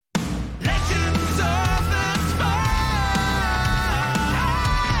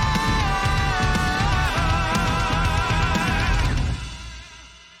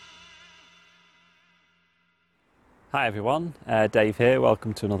Hi everyone, Dave here.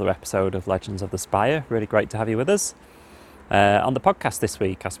 Welcome to another episode of Legends of the Spire. Really great to have you with us. On the podcast this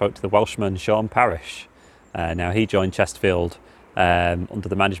week, I spoke to the Welshman Sean Parrish. Now he joined Chesterfield under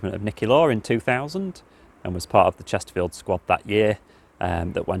the management of Nicky Law in 2000 and was part of the Chesterfield squad that year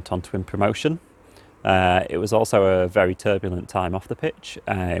that went on to win promotion. It was also a very turbulent time off the pitch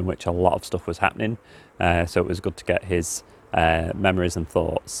in which a lot of stuff was happening, so it was good to get his memories and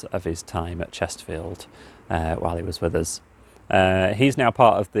thoughts of his time at Chesterfield while he was with us. He's now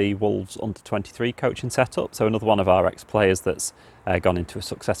part of the Wolves under-23 coaching setup, so another one of our ex-players that's gone into a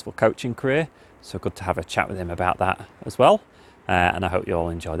successful coaching career, so good to have a chat with him about that as well, and I hope you all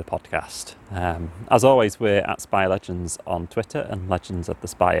enjoy the podcast. As always, we're at Spire Legends on Twitter and Legends of the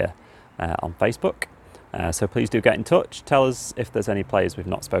Spire on Facebook, so please do get in touch. Tell us if there's any players we've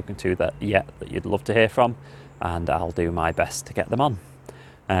not spoken to that you'd love to hear from, and I'll do my best to get them on.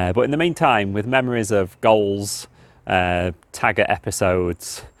 But in the meantime, with memories of goals, Taggart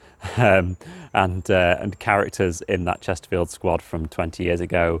episodes, and characters in that Chesterfield squad from 20 years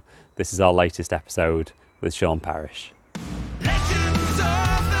ago, this is our latest episode with Sean Parrish. Legends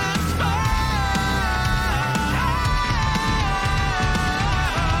of the Spire.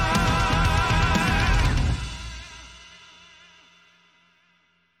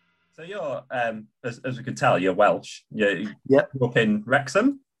 So you're, as we could tell, you're Welsh. You Yep. grew up in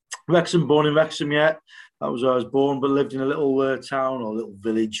Wrexham. Wrexham, born in Wrexham, yeah. That was where I was born, but lived in a little town or little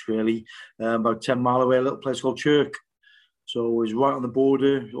village, really, about 10 mile away, a little place called Chirk. So it was right on the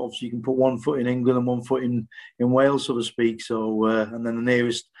border. Obviously, you can put one foot in England and one foot in Wales, so to speak. So, and then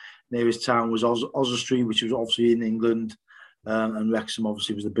the nearest town was Oswestry, which was obviously in England, and Wrexham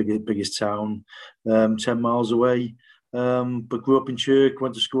obviously was the biggest town, 10 miles away. But grew up in Chirk,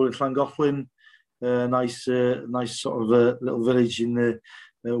 went to school in Llangollen, nice sort of little village in the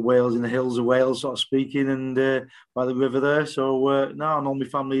Wales, in the hills of Wales, sort of speaking, and by the river there. So now, and all my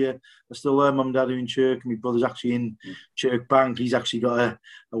family are still there. Mum and Dad are in Chirk, and my brother's actually in Chirk Bank. He's actually got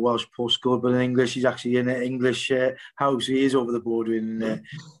a Welsh postcode, but in English, he's actually in an English house. He is over the border in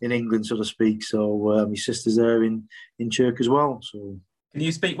England, so to speak. So my sister's there in Chirk as well. So. Can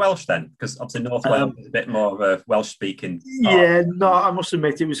you speak Welsh then? Because obviously North Wales is a bit more of a Welsh-speaking part. Yeah, no, I must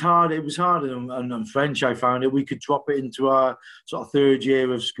admit it was hard. It was harder than French. I found it. We could drop it into our sort of third year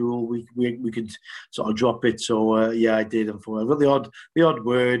of school. We could sort of drop it. So yeah, I did. I've got the odd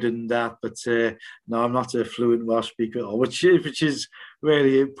word and that, but no, I'm not a fluent Welsh speaker at all, which is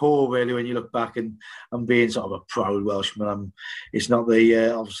really poor, really, when you look back, and I'm being sort of a proud Welshman. It's not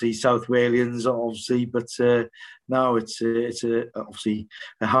the obviously South Walians, obviously, but no, it's obviously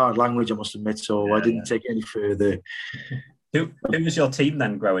a hard language, I must admit. So yeah, I didn't take it any further. Who was your team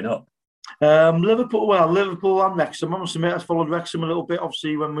then growing up? Liverpool and Wrexham. I must admit, I followed Wrexham a little bit.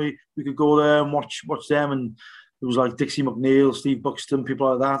 Obviously, when we could go there and watch them, and it was like Dixie McNeil, Steve Buxton,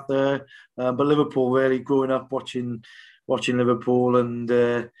 people like that there. But Liverpool, really, growing up watching Liverpool, and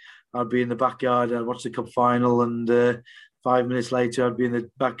I'd be in the backyard and I'd watch the cup final, and 5 minutes later I'd be in the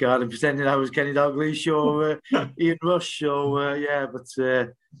backyard and pretending I was Kenny Dalglish or Ian Rush. So yeah, but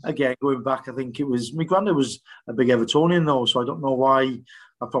again, going back, I think it was my granddad was a big Evertonian though, so I don't know why.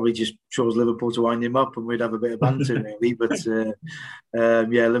 I probably just chose Liverpool to wind him up, and we'd have a bit of banter really. But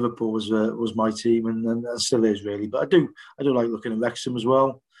yeah, Liverpool was my team, and still is really. But I do like looking at Wrexham as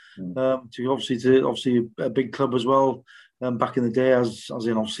well. To obviously a big club as well. Back in the day, as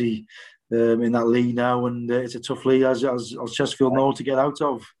in obviously in that league now, and it's a tough league as Chesterfield know to get out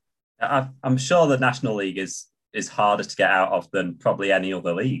of. I'm sure the National League is harder to get out of than probably any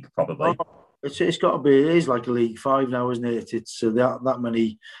other league, probably. It's got to be. It is like a League 5 now, isn't it? It's that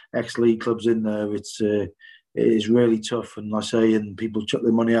many ex-league clubs in there. It is really tough, and and people chuck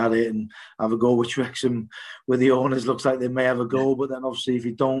their money at it and have a go. Which Wrexham, with the owners, looks like they may have a go, but then obviously if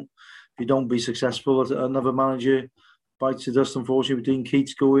you don't be successful, another manager bites the dust. Unfortunately, with Dean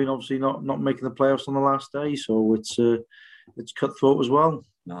Keats going, obviously not making the playoffs on the last day, so it's cutthroat as well.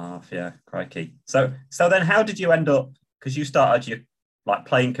 Oh yeah, crikey. So then, how did you end up? Because you started your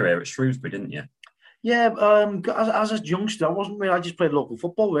playing career at Shrewsbury, didn't you? Yeah, as a youngster, I wasn't really. I just played local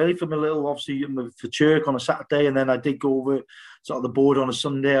football really for my little, obviously for Chirk on a Saturday, and then I did go over sort of the board on a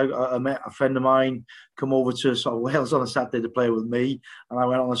Sunday. I met a friend of mine come over to sort of Wales on a Saturday to play with me, and I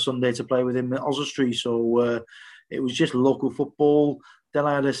went on a Sunday to play with him at Oswestry. So it was just local football. Then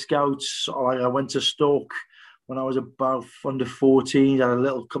I had a scouts. I went to Stoke when I was about under 14. I had a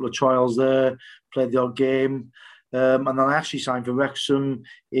little couple of trials there, played the odd game. And then I actually signed for Wrexham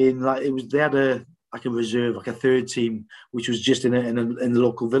they had a reserve, like a third team, which was just in the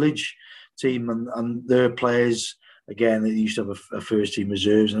local village team, and their players again, they used to have a first team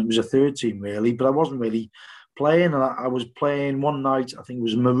reserves, and it was a third team really, but I wasn't really playing, and I was playing one night. I think it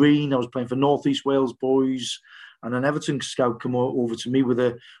was Marine. I was playing for North East Wales boys, and an Everton scout come over to me with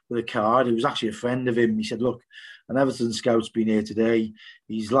a card. He was actually a friend of him. He said, "Look, an Everton scout's been here today.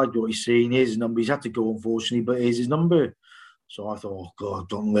 He's liked what he's seen. Here's his number. He's had to go, unfortunately, but here's his number." So I thought, oh God,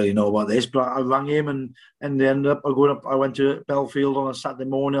 don't really know about this. But I rang him and ended up going up. I went to Belfield on a Saturday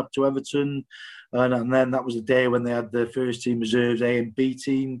morning up to Everton. And then that was the day when they had the first team reserves, A and B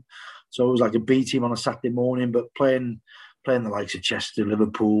team. So it was like a B team on a Saturday morning, but playing the likes of Chester,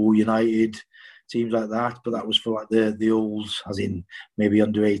 Liverpool, United, teams like that. But that was for like the olds, as in maybe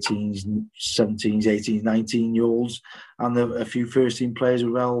under 18s, 17s, 18s, 19-year-olds. And a few first team players as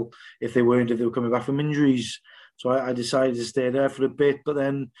well, if they were coming back from injuries. So I decided to stay there for a bit, but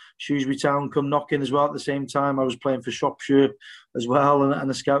then Shrewsbury Town come knocking as well at the same time. I was playing for Shropshire as well,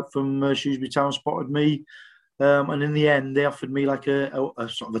 and a scout from Shrewsbury Town spotted me. And in the end, they offered me like a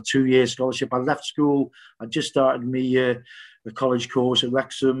sort of a 2-year scholarship. I left school. I just started me a college course at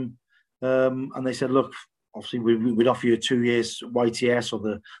Wrexham. And they said, look, obviously we'd offer you a 2 years YTS or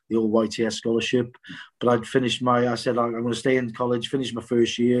the old YTS scholarship. But I said, I'm going to stay in college, finish my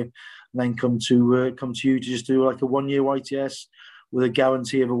first year, and then come to you to just do like a 1 year YTS with a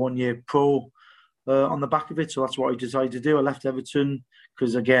guarantee of a 1 year pro on the back of it. So that's what I decided to do. I left Everton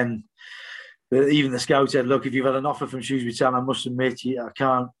because, again, even the scout said, look, if you've had an offer from Shrewsbury Town, I must admit,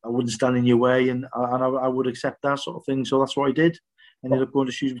 I wouldn't stand in your way, and I would accept that sort of thing. So that's what I did. Ended up going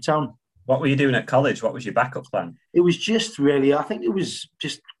to Shrewsbury Town. What were you doing at college? What was your backup plan? It was just really, I think it was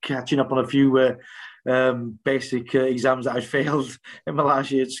just catching up on a few basic exams that I failed in my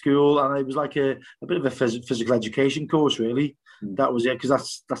last year at school, and it was like a bit of a physical education course, really. That was it,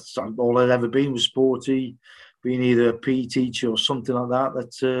 because that's all I'd ever been, was sporty, being either a PE teacher or something like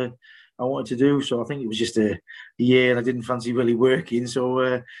that I wanted to do. So I think it was just a year, and I didn't fancy really working. So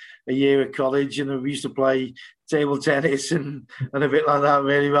a year at college, and we used to play table tennis and a bit like that,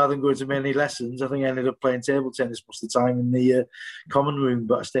 really, rather than going to many lessons. I think I ended up playing table tennis most of the time in the common room,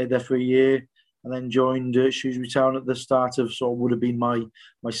 but I stayed there for a year and then joined Shrewsbury Town at the start of sort of would have been my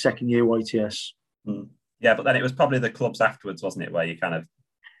second year YTS. Yeah, but then it was probably the clubs afterwards, wasn't it, where you kind of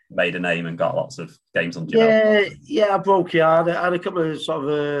made a name and got lots of games on your belt? Yeah, I broke out. I had a couple of sort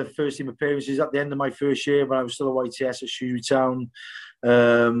of first team appearances at the end of my first year when I was still a YTS at Shrewsbury Town.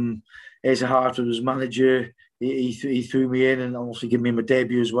 Asa Hartford was manager. He threw me in and also gave me my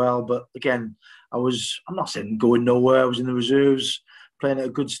debut as well. But again, I'm not saying going nowhere. I was in the reserves, playing at a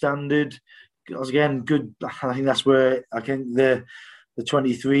good standard. I was, again, good. I think that's where I think the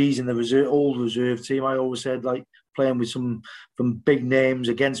 23s and the old reserve team, I always said, like, playing with some big names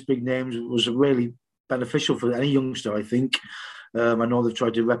against big names was really beneficial for any youngster, I think. I know they've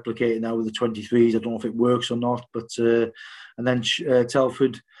tried to replicate it now with the 23s. I don't know if it works or not, but and then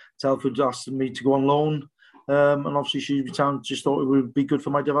Telford asked me to go on loan, and obviously Shrewsbury Town just thought it would be good for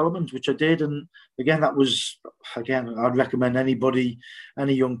my development, which I did. And again, I'd recommend anybody,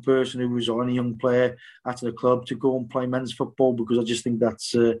 any young person or any young player at the club to go and play men's football, because I just think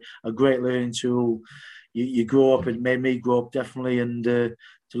that's a great learning tool. You grow up. It made me grow up, definitely, and to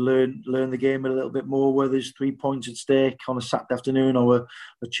learn the game a little bit more, where there's 3 points at stake on a Saturday afternoon or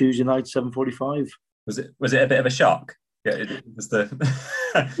a Tuesday night, 7:45. Was it a bit of a shock? Yeah, it was the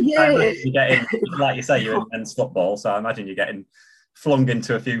yeah. You're getting, like you say, you're in men's football, so I imagine you're getting flung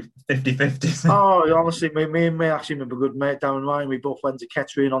into a few 50-50s. Oh, honestly, me and me actually remember a good mate down in Ryan. We both went to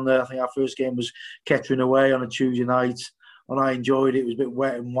Kettering I think our first game was Kettering away on a Tuesday night, and I enjoyed it. It was a bit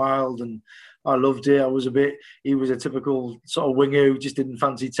wet and wild, and I loved it. He was a typical sort of winger who just didn't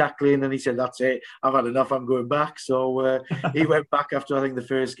fancy tackling, and he said, that's it, I've had enough, I'm going back. So he went back after, I think, the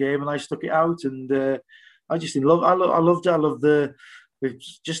first game, and I stuck it out, and I just loved it. I loved the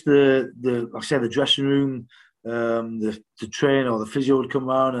like I said, the dressing room, the trainer or the physio would come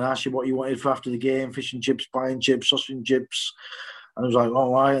around and ask you what you wanted for after the game: fish and chips, pie and chips, sausage and chips. And I was like,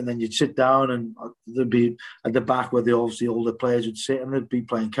 all right. And then you'd sit down, and there'd be at the back where the older players would sit, and they'd be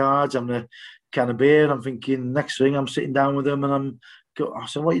playing cards, having a can of beer. And I'm thinking, next thing, I'm sitting down with them, and I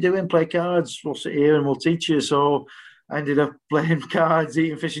said, what are you doing? Play cards. We'll sit here and we'll teach you. So I ended up playing cards,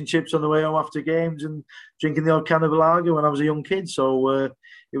 eating fish and chips on the way home after games, and drinking the odd can of lager when I was a young kid. So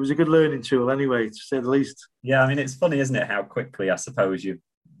it was a good learning tool anyway, to say the least. Yeah, I mean, it's funny, isn't it, how quickly, I suppose, you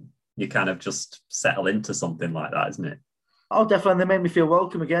kind of just settle into something like that, isn't it? Oh, definitely. They made me feel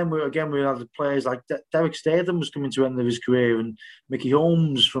welcome again. We had players like Derek Statham was coming to the end of his career, and Mickey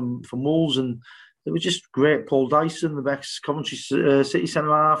Holmes from Wolves, and it was just great. Paul Dyson, the ex-Coventry City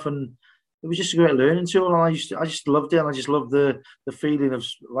centre half, and it was just a great learning tool. And I just loved it, and I just loved the feeling of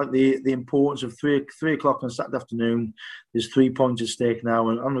like the importance of 3 o'clock on Saturday afternoon. There's 3 points at stake now,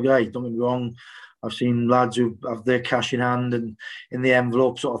 and I'm okay. Don't get me wrong. I've seen lads who have their cash in hand and in the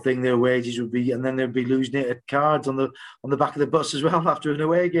envelope sort of thing, their wages would be, and then they'd be losing it at cards on the back of the bus as well after an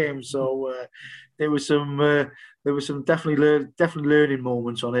away game. So there was some definitely learning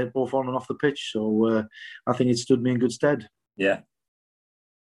moments on it, both on and off the pitch. So I think it stood me in good stead. Yeah.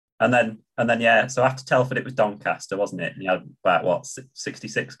 And then, yeah. So after Telford, it was Doncaster, wasn't it? And you had about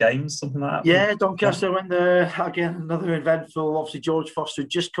 66 games, something like that. Yeah, Doncaster went there again. Another eventful. Obviously, George Foster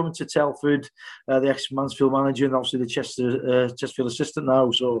had just come to Telford, the ex-Mansfield manager, and obviously the Chesterfield assistant now.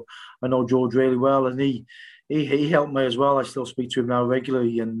 So I know George really well, and he helped me as well. I still speak to him now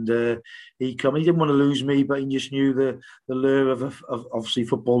regularly, and he didn't want to lose me, but he just knew the lure of obviously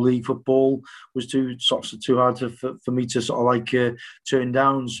football league football was too hard for me to sort of like turn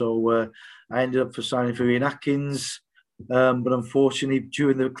down. So I ended up signing for Ian Atkins, but unfortunately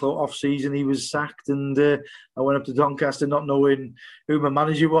during the off season he was sacked, and I went up to Doncaster not knowing who my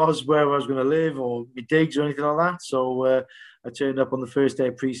manager was, where I was going to live, or my digs or anything like that. So I turned up on the first day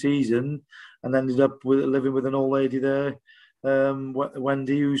of pre-season and ended up living with an old lady there,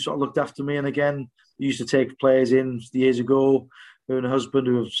 Wendy, who sort of looked after me. And again, used to take players in years ago. Her and her husband,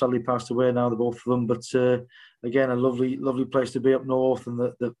 who have sadly passed away now, the both of them. But again, a lovely place to be up north, and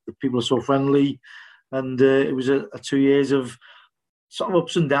the people are so friendly. And it was a 2 years of sort of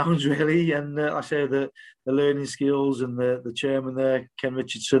ups and downs, really. And I say the learning skills, and the chairman there, Ken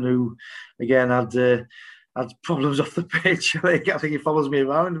Richardson, who again had problems off the pitch. I think he follows me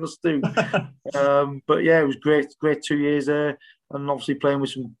around. He must do. But yeah, it was great 2 years there, and obviously playing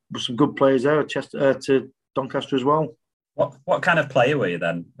with some good players there at to Doncaster as well. What kind of player were you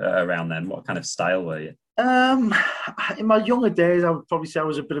then around then? What kind of style were you? In my younger days, I would probably say I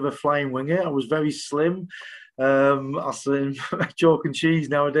was a bit of a flying winger. I was very slim. I say chalk and cheese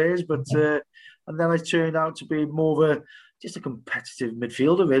nowadays, but and then I turned out to be more of just a competitive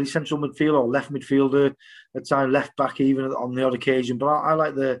midfielder, really, central midfielder or left midfielder at times, left back even on the odd occasion. But I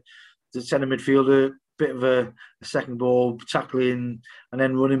like the centre midfielder, bit of a second ball, tackling and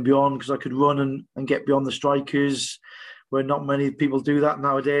then running beyond, because I could run and get beyond the strikers, where not many people do that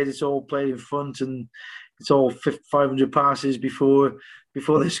nowadays. It's all played in front, and it's all 500 passes before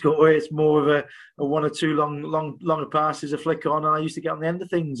they score. It's more of a one or two longer passes, a flick on, and I used to get on the end of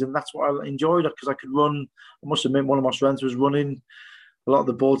things, and that's what I enjoyed, because I could run. I must admit, one of my strengths was running. A lot of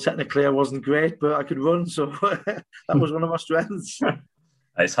the ball, technically, I wasn't great, but I could run, so that was one of my strengths.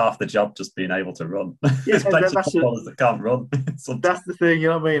 It's half the job just being able to run. Yeah, There's plenty of footballers that can't run. That's the thing, you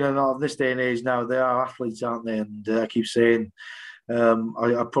know what I mean? And in this day and age now, they are athletes, aren't they? And I keep saying,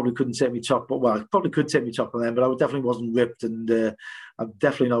 I probably couldn't take me top, I probably could take me top of them, but I definitely wasn't ripped, and I'm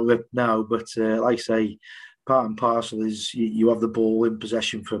definitely not ripped now. But like I say, part and parcel is you have the ball in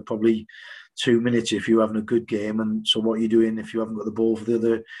possession for probably 2 minutes if you're having a good game, and so what you're doing if you haven't got the ball for the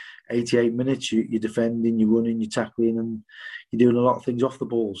other 88 minutes, you're defending, you're running, you're tackling, and you're doing a lot of things off the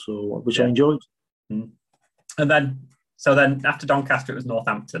ball, so which I enjoyed. And then after Doncaster, it was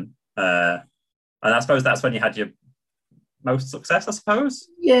Northampton, and I suppose that's when you had your most success, I suppose.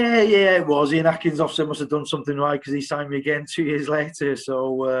 Yeah, it was. Ian Atkins obviously must have done something right, because he signed me again 2 years later.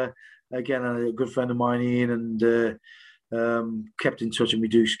 So again, a good friend of mine, Ian, and kept in touch, and we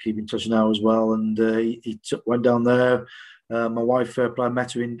do keep in touch now as well. And he went down there. My wife, I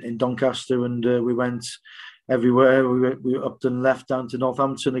met her in Doncaster, and we went everywhere. We up and left down to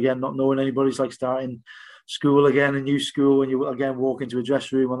Northampton again, not knowing anybody. It's like starting school again, a new school, and you again walk into a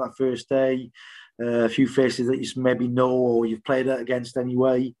dressing room on that first day. A few faces that you maybe know or you've played against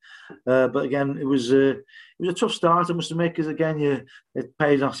anyway. But again, it was a tough start, I must admit, because again, it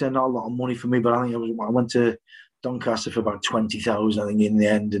paid, I say, not a lot of money for me, but I think I went to Doncaster for about 20,000, I think, in the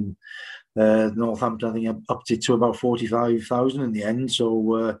end, and Northampton, I think, I upped it to about 45,000 in the end.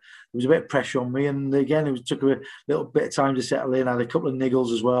 So there was a bit of pressure on me, and again, it took a little bit of time to settle in. I had a couple of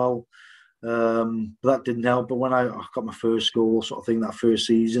niggles as well, but that didn't help. But when I got my first goal, sort of thing, that first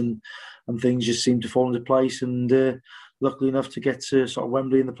season, and things just seemed to fall into place, and luckily enough to get to sort of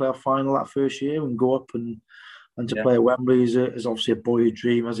Wembley in the playoff final that first year and go up and to play at Wembley is obviously a boyhood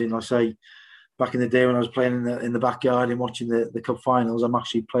dream. As in, I say, back in the day when I was playing in the backyard and watching the cup finals, I'm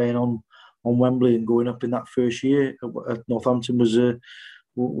actually playing on Wembley and going up in that first year at Northampton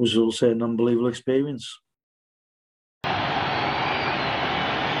was also an unbelievable experience.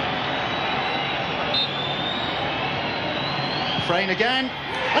 Frayne again,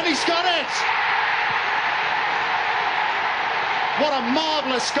 and he's got it! What a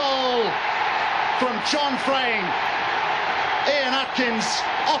marvellous goal from John Frayne. Ian Atkins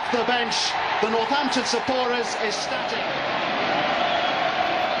off the bench. The Northampton supporters ecstatic.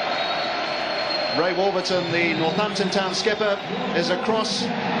 Ray Warburton, the Northampton town skipper, is across.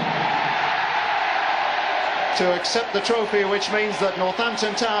 to accept the trophy, which means that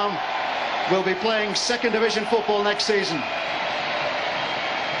Northampton Town will be playing second division football next season.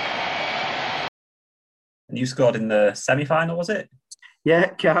 And you scored in the semi-final, was it? Yeah,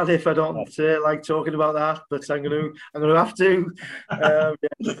 Cardiff. I don't like talking about that, but I'm going to have to.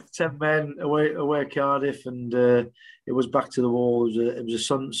 Yeah, 10 men away at Cardiff, and it was back to the wall. It was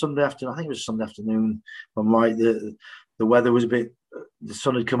a Sunday afternoon. I think it was a Sunday afternoon. I'm right. The weather was a bit. The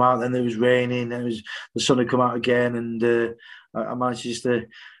sun had come out, then it was raining. Then the sun had come out again, and I managed just to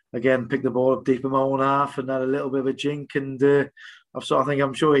again pick the ball up deep in my own half, and had a little bit of a jink, and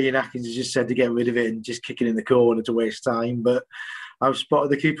I'm sure Ian Atkins has just said to get rid of it and just kick it in the corner to waste time, but I've spotted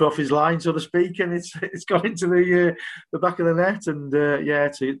the keeper off his line, so to speak, and it's gone into the back of the net, and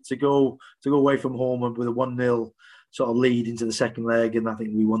to go away from home with a 1-0 sort of lead into the second leg, and I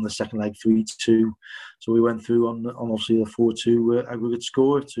think we won the second leg 3-2, so we went through on obviously a 4-2 aggregate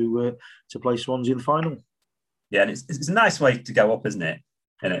score to play Swansea in the final. Yeah, and it's a nice way to go up, isn't it?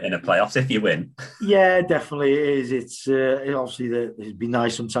 In a playoffs if you win. Yeah, definitely it is. It's obviously it'd be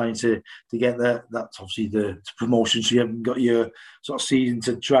nice sometimes to get that. That's obviously the promotion, so you haven't got your sort of season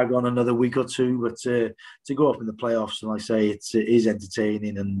to drag on another week or two. But to go up in the playoffs, and like I say, it is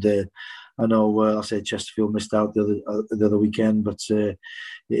entertaining. And I know I said Chesterfield missed out the other weekend, but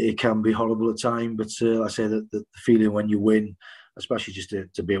it can be horrible at times. But like I say that the feeling when you win, especially just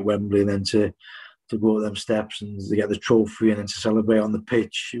to be at Wembley and then to go up them steps and to get the trophy and then to celebrate on the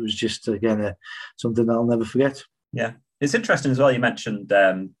pitch. It was just, again, something that I'll never forget. Yeah. It's interesting as well, you mentioned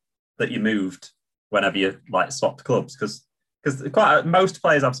that you moved whenever you swapped clubs, because most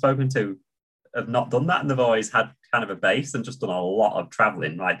players I've spoken to have not done that, and they've always had kind of a base and just done a lot of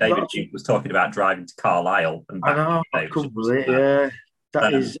travelling. Like David Duke was talking about driving to Carlisle and back. I know, I couldn't believe it,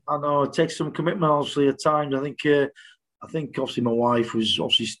 yeah. I know, it takes some commitment, obviously, at times. I think obviously my wife was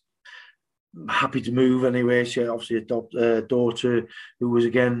obviously happy to move anyway. She obviously adopted a daughter who was,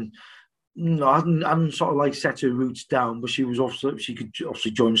 again, I hadn't sort of set her roots down, but she could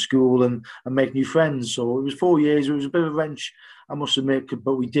obviously join school and make new friends. So it was 4 years. It was a bit of a wrench, I must admit,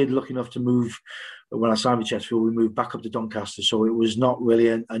 but we did lucky enough to move. When I signed with Chesterfield, we moved back up to Doncaster, so it was not really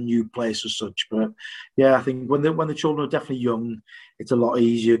a new place as such. But yeah, I think when the children are definitely young, it's a lot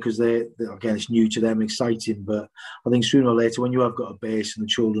easier because they again, it's new to them, exciting. But I think sooner or later, when you have got a base and the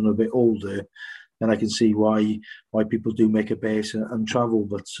children are a bit older, then I can see why people do make a base and travel.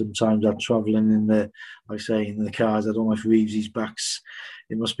 But sometimes that travelling in the cars, I don't know if Reevesy's backs,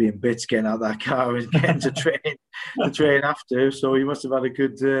 it must be in bits getting out of that car and getting to train after. So he must have had a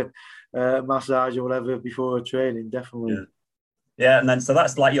good massage or whatever before training, definitely. Yeah, and then so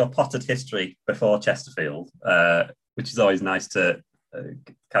that's your potted history before Chesterfield, which is always nice to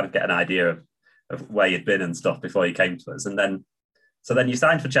kind of get an idea of where you'd been and stuff before you came to us. And then you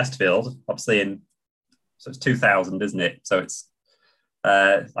signed for Chesterfield, obviously it's 2000, isn't it? So it's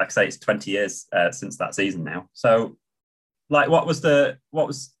like I say, it's 20 years since that season now. So what was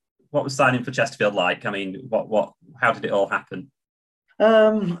signing for Chesterfield like? I mean, how did it all happen?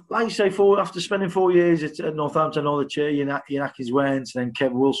 Like I say, after spending 4 years at Northampton, all the chair, Ian Atkins went, and then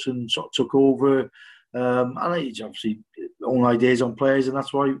Kev Wilson sort of took over. And he's obviously own ideas on players, and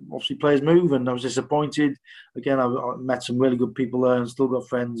that's why obviously players move. And I was disappointed. Again, I met some really good people there, and still got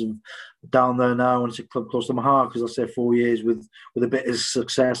friends down there now. And it's a club close to my heart because I say 4 years with a bit of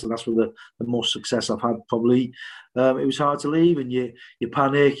success, and that's with the most success I've had probably. It was hard to leave, and you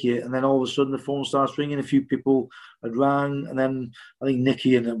panic, and then all of a sudden the phone starts ringing. A few people had rang, and then I think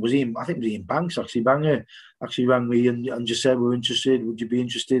Nicky and it was Ian Banks actually. Banger actually rang me and just said, "We're interested. Would you be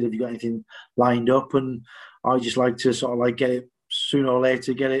interested? Have you got anything lined up?" And I just like to sort of get it sooner or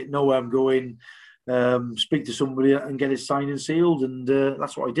later, know where I'm going, speak to somebody and get it signed and sealed, and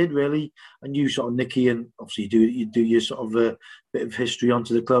that's what I did really. I knew sort of Nicky, and obviously you do your sort of a bit of history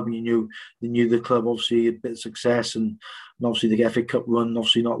onto the club, and you knew the club obviously a bit of success, and obviously the FA Cup run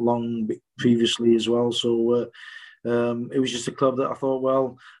obviously not long previously as well. So it was just a club that I thought,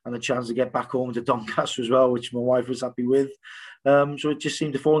 well, and a chance to get back home to Doncaster as well, which my wife was happy with. So it just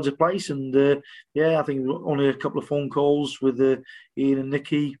seemed to fall into place, and I think only a couple of phone calls with Ian and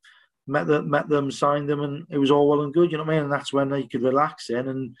Nicky. Met them, signed them, and it was all well and good. You know what I mean? And that's when you could relax then,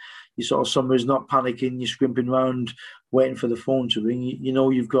 and you sort of summer's not panicking. You're scrimping around, waiting for the phone to ring. You know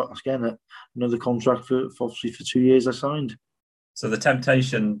you've got again another contract for obviously for 2 years. I signed. So the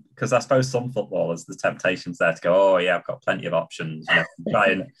temptation, because I suppose some footballers, the temptation's there to go, oh yeah, I've got plenty of options. Try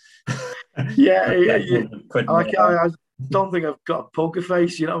and I don't think I've got a poker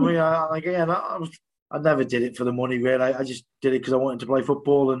face. You know what I mean? I never did it for the money, really. I just did it because I wanted to play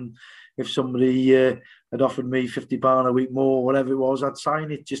football, and if somebody had offered me £50 a week more, whatever it was, I'd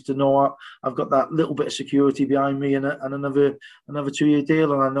sign it just to know I've got that little bit of security behind me and another 2-year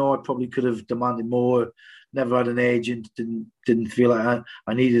deal. And I know I probably could have demanded more. Never had an agent. Didn't feel like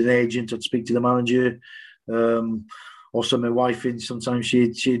I needed an agent. I'd speak to the manager. Also, my wife, in sometimes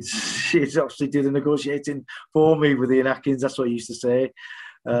she'd obviously do the negotiating for me with Ian Atkins. That's what I used to say.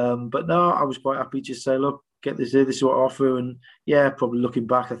 But no, I was quite happy to say, look, get this here. This is what I offer. And yeah, probably looking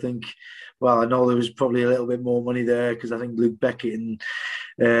back, I think, well, I know there was probably a little bit more money there because I think Luke Beckett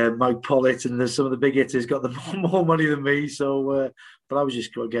and Mike Pollitt and some of the big hitters got more money than me. So, but I was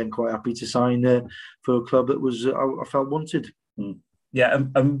just again quite happy to sign for a club that was I felt wanted. Yeah,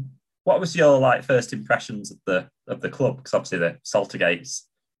 what was your first impressions of the club? Because obviously the Saltergate's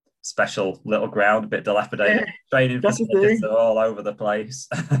special little ground, a bit dilapidated. Yeah, Training facilities are all over the place.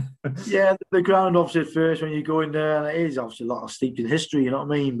 Yeah, the ground obviously at first when you go in there, and it is obviously a lot of steeped in history, you know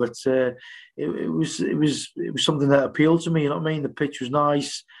what I mean. But it was something that appealed to me, you know what I mean. The pitch was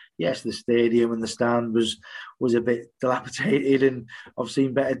nice. Yes, the stadium and the stand was a bit dilapidated, and I've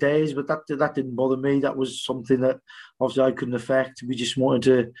seen better days, but that didn't bother me. That was something that obviously I couldn't affect. We just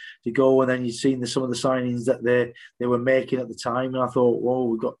wanted to go, and then you'd seen some of the signings that they were making at the time, and I thought,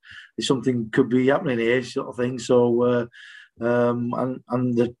 whoa, there's something could be happening here, sort of thing. So,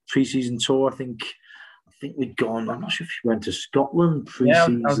 and the pre-season tour, I think we'd gone. I'm not sure if we went to Scotland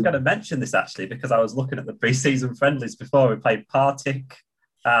pre-season. Yeah, I was going to mention this actually because I was looking at the pre-season friendlies before. We played Partick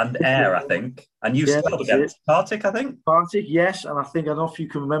and Ayr, I think, and you scored against Partick, I think. Partick, yes, and I don't know if you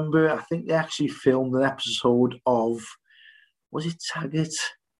can remember. I think they actually filmed an episode of, was it Taggart?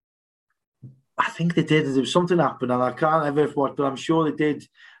 I think they did. There was something happened, and I can't ever watch, but I'm sure they did.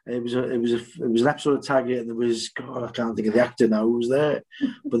 It was an episode of Taggart, and there was, God, I can't think of the actor now who was there,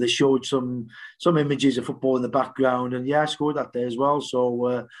 but they showed some images of football in the background, and yeah, I scored that day as well.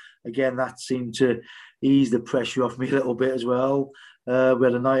 So again, that seemed to ease the pressure off me a little bit as well. We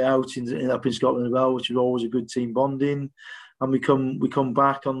had a night out up in Scotland as well, which was always a good team bonding, and we come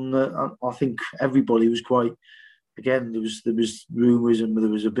back on. I think everybody was quite. Again, there was rumours and there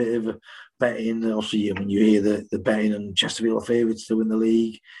was a bit of a betting. Obviously, when you hear the betting and Chesterfield favourites to win the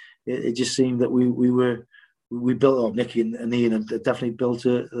league, it just seemed that we built up. Nicky and Ian and definitely built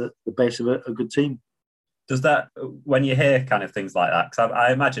the base of a good team. Does that, when you hear kind of things like that, because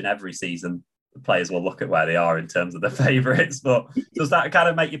I imagine every season the players will look at where they are in terms of the favourites, but does that kind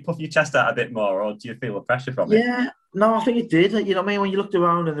of make you puff your chest out a bit more, or do you feel the pressure from it? Yeah, no, I think it did. You know what I mean? When you looked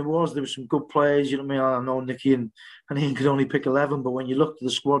around and there was some good players, you know what I mean? I know Nicky and Ian could only pick 11, but when you looked at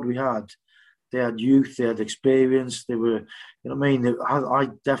the squad we had, they had youth, they had experience, they were, you know what I mean? I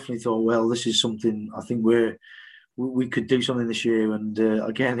definitely thought, well, this is something, I think we could do something this year. And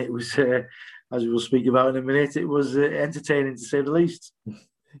again, it was, as we'll speak about in a minute, it was entertaining to say the least.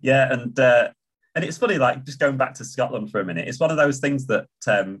 Yeah, and it's funny, just going back to Scotland for a minute, it's one of those things that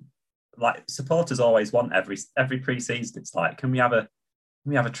supporters always want every pre-season. It's like, can we have a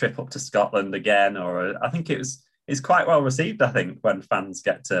trip up to Scotland again? Or I think it's quite well received, I think, when fans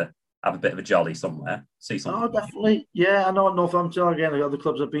get to have a bit of a jolly somewhere, see something. Oh, definitely. Yeah, I know at Northampton, again, the other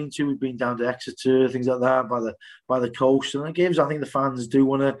clubs I've been to, we've been down to Exeter, things like that, by the coast. And it gives, I think the fans do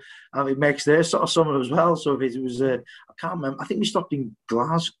want to, and it makes their sort of summer as well. So if it was, I can't remember, I think we stopped in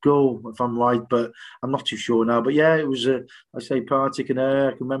Glasgow, if I'm right, but I'm not too sure now. But yeah, it was, I say Partick and Ayr,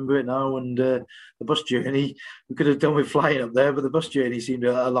 I can remember it now. And the bus journey, we could have done with flying up there, but the bus journey seemed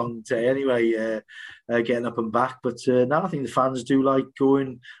a long day anyway, getting up and back. But now I think the fans do like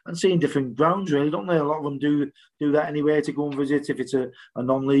going and seeing different grounds, really, don't they? A lot of them do that anyway, to go and visit if it's a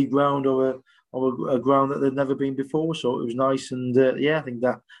non-league ground or a ground that they've never been before. So it was nice, and yeah, I think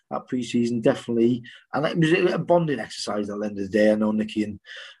that pre-season definitely, and it was a bonding exercise at the end of the day. I know Nicky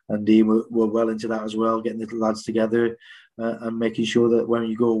and Dean were well into that as well, getting the lads together and making sure that when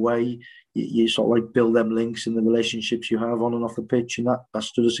you go away, you sort of build them links and the relationships you have on and off the pitch, and that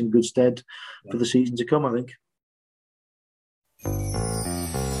stood us in good stead for the season to come, I think.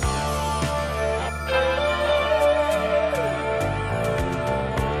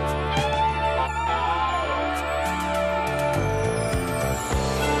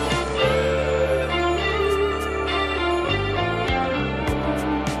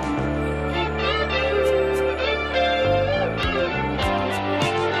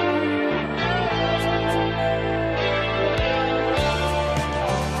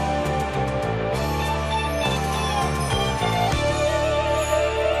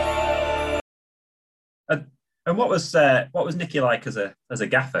 And what was Nicky like as a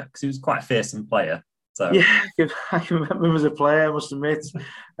gaffer? Because he was quite a fearsome player. So Yeah, I can remember him as a player. I must admit,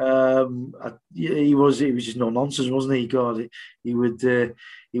 he was just no nonsense, wasn't he? God, he would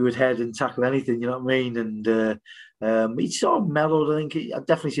head and tackle anything. You know what I mean? And he sort of mellowed. I think I've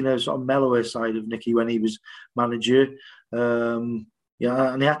definitely seen a sort of mellower side of Nicky when he was manager.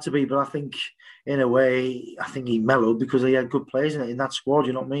 Yeah, and he had to be, but I think in a way, I think he mellowed because he had good players in that squad.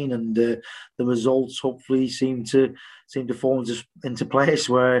 You know what I mean? And the results hopefully seem to fall into place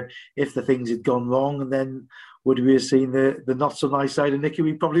where if the things had gone wrong, and then would we have seen the not so nice side of Nicky?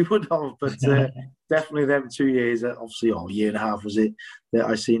 We probably would have. But definitely them 2 years, obviously, year and a half was it, that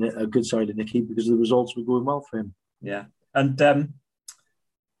I seen a good side of Nicky because the results were going well for him. Yeah, and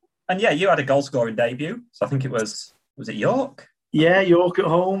yeah, you had a goal scoring debut. So I think it was it York? Yeah, York at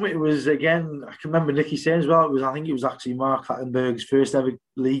home. It was, again, I can remember Nicky saying as well, I think it was actually Mark Hattenberg's first ever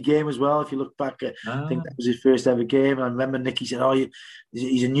league game as well. If you look back, I think that was his first ever game. And I remember Nicky said,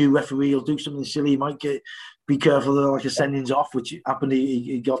 he's a new referee, he'll do something silly, he might be careful of like a sendings off, which happened.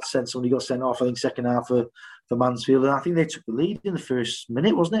 Somebody got sent off, I think, second half for Mansfield. And I think they took the lead in the first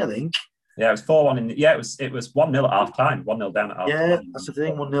minute, wasn't it, I think? Yeah, it was 4-1. It was 1-0 at half time, 1-0 down at half time. Yeah, that's the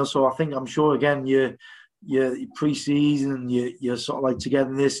thing, 1-0. So I'm sure, again, your pre-season, you're sort of like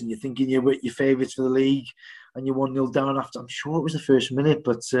togetherness, and you're thinking you're with your favourites for the league, and you're 1-0 down after, I'm sure it was the first minute,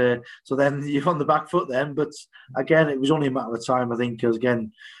 but so then you're on the back foot then. But again, it was only a matter of time, I think, because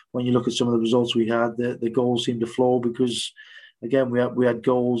again, when you look at some of the results we had, the goals seemed to flow because, again, we had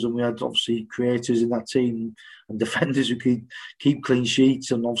goals, and we had obviously creators in that team and defenders who could keep clean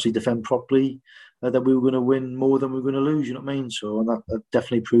sheets and obviously defend properly. That we were going to win more than we were going to lose, you know what I mean? So, and that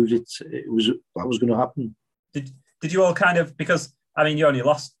definitely proved that was going to happen. Did you all kind of, because I mean, you only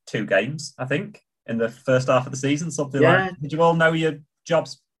lost 2 games, I think, in the first half of the season, something like that. Did you all know your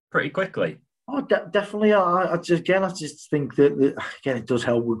jobs pretty quickly? Oh, definitely. I just think that again, it does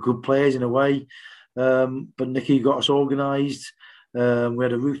help with good players in a way. But Nicky got us organised. We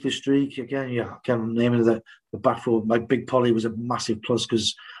had a ruthless streak. Again, I can't name the back four. Like Big Polly was a massive plus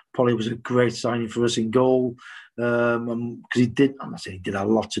because Polly was a great signing for us in goal. Because he did, I'm not saying he did a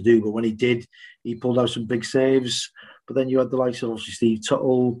lot to do, but when he did, he pulled out some big saves. But then you had the likes of obviously Steve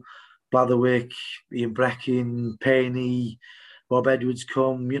Tuttle, Blatherwick, Ian Breckin, Payne, Bob Edwards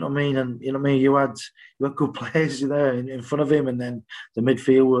come, you know what I mean? And you know what I mean, you had good players there in front of him, and then the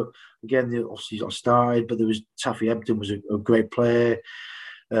midfield were, again, they obviously got started, but there was Taffy Ebden was a great player.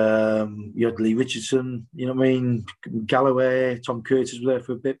 You had Lee Richardson, you know what I mean? Galloway, Tom Curtis was there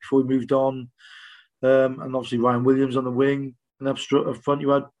for a bit before he moved on. And obviously Ryan Williams on the wing. And up front you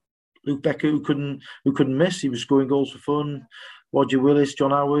had Luke Becker who couldn't miss. He was scoring goals for fun. Roger Willis,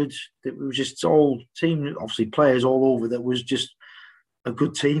 John Howard. It was just all team, obviously players all over that was just a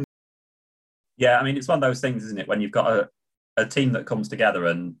good team. Yeah, I mean, it's one of those things, isn't it? When you've got a team that comes together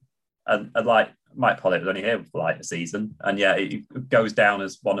and like Mike Pollitt was only here for like a season, and yeah, it goes down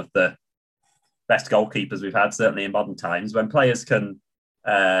as one of the best goalkeepers we've had, certainly in modern times. When players can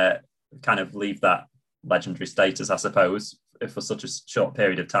kind of leave that legendary status, I suppose, for such a short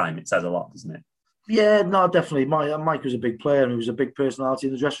period of time, it says a lot, doesn't it? Yeah, no, definitely. Mike was a big player, and he was a big personality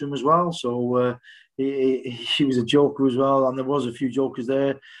in the dressing room as well. So he was a joker as well, and there was a few jokers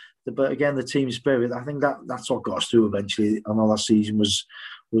there. But again, the team spirit, I think that's what got us through eventually. I know that season was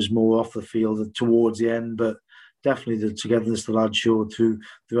more off the field towards the end, but definitely the togetherness the lads showed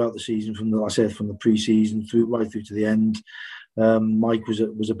throughout the season, from the pre-season right through to the end. Mike was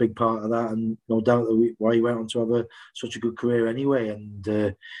a big part of that, and no doubt why he went on to have such a good career anyway.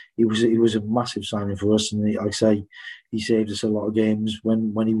 And he was a massive signing for us, and like I say, he saved us a lot of games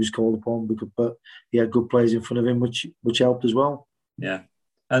when he was called upon. But he had good players in front of him, which helped as well. Yeah,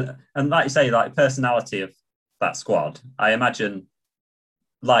 and like you say, like personality of that squad, I imagine.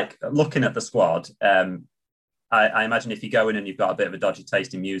 Like looking at the squad, I imagine if you go in and you've got a bit of a dodgy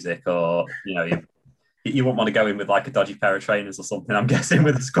taste in music, or you wouldn't want to go in with like a dodgy pair of trainers or something. I'm guessing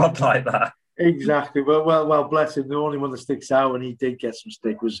with a squad like that. Exactly. Well, bless him. The only one that sticks out, and he did get some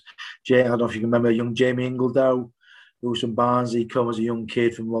stick, was I don't know if you can remember young Jamie Ingledow, who was from Barnsley, come as a young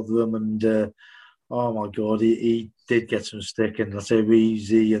kid from Rotherham, and oh my God, he did get some stick. And I say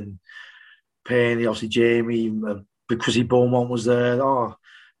Reevesy and Payne, obviously Jamie, because Beaumont was there. Oh,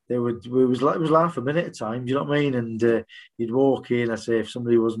 it was laugh a minute at times, you know what I mean? And you'd walk in, I say, if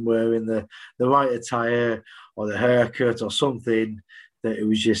somebody wasn't wearing the right attire or the haircut or something, that it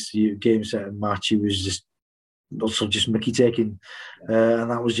was just game, set and match. It was just also just Mickey taking, and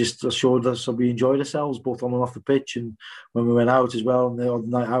that was just assured us that we enjoyed ourselves both on and off the pitch. And when we went out as well, and the other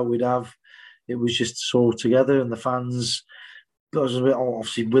night out we'd have, it was just so together, and the fans was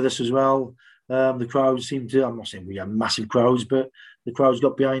obviously with us as well. The crowd seemed to, I'm not saying we had massive crowds, but the crowds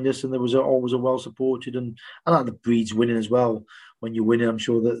got behind us, and there was always a well supported, and like the breeds winning as well. When you're winning, I'm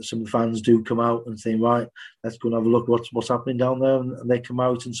sure that some of the fans do come out and say, right, let's go and have a look what's happening down there, and they come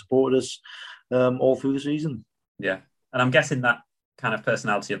out and support us all through the season. Yeah, and I'm guessing that kind of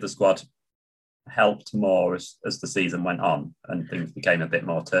personality of the squad helped more as the season went on and things became a bit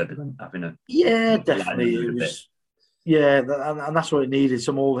more turbulent. Definitely. It was, and that's what it needed.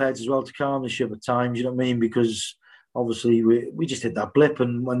 Some old heads as well to calm the ship at times. You know what I mean? Because obviously we just hit that blip,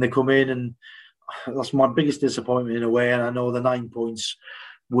 and when they come in, and that's my biggest disappointment in a way. And I know the 9 points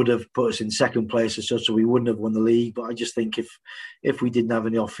would have put us in second place as such, so we wouldn't have won the league. But I just think if we didn't have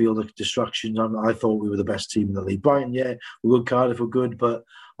any off-field distractions, I thought we were the best team in the league. Brighton, we're good. Cardiff were good, but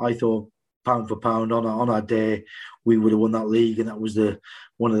I thought pound for pound on our day, we would have won that league, and that was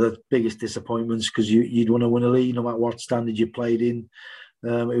one of the biggest disappointments, because you'd want to win a league no matter what standard you played in.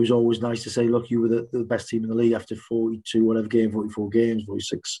 It was always nice to say, look, you were the best team in the league after 42, 44 games,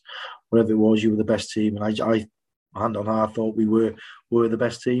 46, whatever it was, you were the best team. And I hand on heart, thought we were the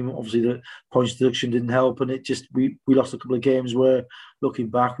best team. Obviously, the points deduction didn't help, and it just we lost a couple of games where, looking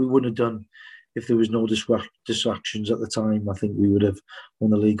back, we wouldn't have done if there was no distractions at the time. I think we would have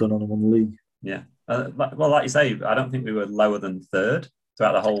won the league, gone on and won the league. Yeah. Well, like you say, I don't think we were lower than third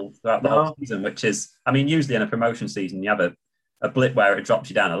throughout the whole season, which is, I mean, usually in a promotion season, you have a blip where it drops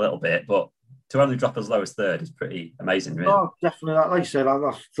you down a little bit, but to only drop as low as third is pretty amazing, really. Oh, definitely. Like you said,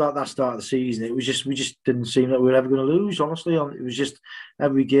 that start of the season, it was just, we just didn't seem that we were ever going to lose, honestly. It was just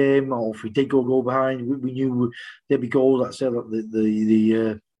every game, or if we did go behind, we knew there'd be goals. That said, was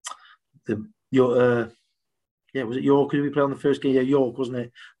it York? Who did we play on the first game? Yeah, York, wasn't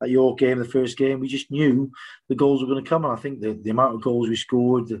it? That York game, the first game, we just knew the goals were going to come. And I think the amount of goals we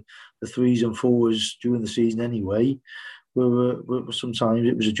scored, the 3s and 4s during the season anyway, were sometimes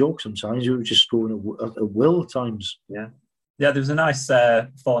it was a joke. Sometimes we were just scoring at will at times. Yeah, there was a nice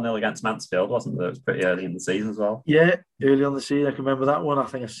 4-0 against Mansfield, wasn't there? It was pretty early in the season as well. Yeah, early on the season, I can remember that one. I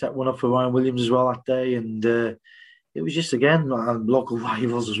think I set one up for Ryan Williams as well that day, and it was just, again, local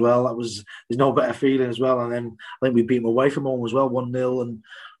rivals as well. There's no better feeling as well. And then I think we beat them away from home as well, 1-0, and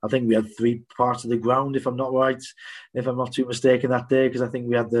I think we had 3 parts of the ground, if I'm not right, if I'm not too mistaken, that day, because I think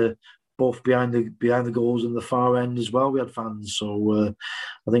we had both behind the goals and the far end as well. We had fans, so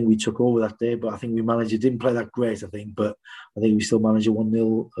I think we took over that day. But I think we managed. It didn't play that great, I think, but I think we still managed a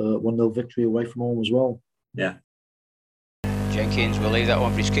 1-0 victory away from home as well. Yeah. Jenkins will leave that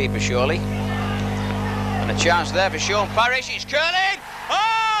one for his keeper, surely. And a chance there for Sean Parrish. It's curling.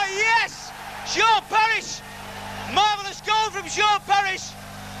 Oh yes, Sean Parrish. Marvellous goal from Sean Parrish.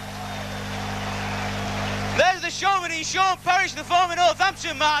 There's the showman, Sean Parrish, the former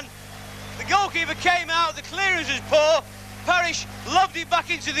Northampton man. The goalkeeper came out, the clearance was poor. Parrish lobbed it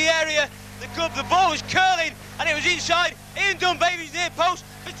back into the area. The ball was curling, and it was inside Ian Dunbaby's near post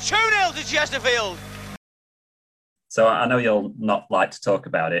for 2-0 to Chesterfield. So I know you'll not like to talk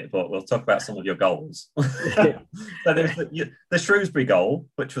about it, but we'll talk about some of your goals. So there's the Shrewsbury goal,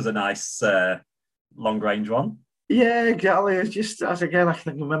 which was a nice long-range one. Yeah, exactly. It's just, as again, I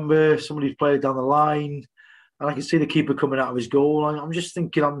can remember somebody played down the line, and I can see the keeper coming out of his goal. And I'm just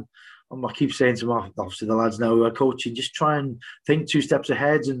thinking, I keep saying to obviously the lads now who are coaching, just try and think 2 steps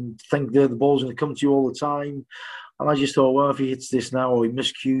ahead and think the ball's going to come to you all the time. And I just thought, well, if he hits this now or he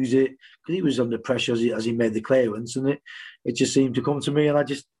miscues it, because he was under pressure as he made the clearance, and it just seemed to come to me, and I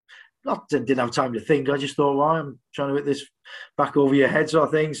just didn't have time to think. I just thought, well, I'm trying to hit this back over your head sort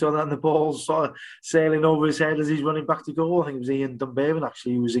of thing, so then the ball's sort of sailing over his head as he's running back to goal. I think it was Ian Dunbaven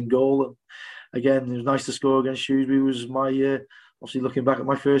actually who was in goal. And again, it was nice to score against Shrewsbury. It was my obviously looking back at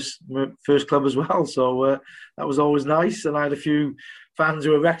my first club as well, so that was always nice. And I had a few fans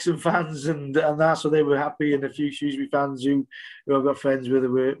who were Wrexham fans and that, so they were happy, and a few Shrewsbury fans who I've got friends with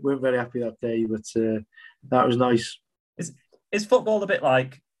weren't very happy that day, but that was nice. Is football a bit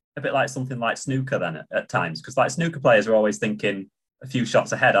like something like snooker then at times? Because like snooker players are always thinking a few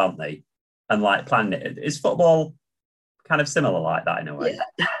shots ahead, aren't they? And like planning it. Is football kind of similar like that in a way?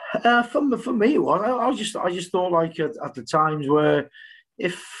 Yeah. For me, I just thought like at the times where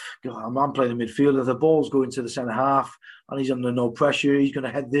if I'm playing a midfielder, the ball's going to the centre half and he's under no pressure, he's going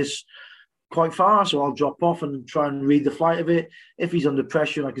to head this quite far, so I'll drop off and try and read the flight of it. If he's under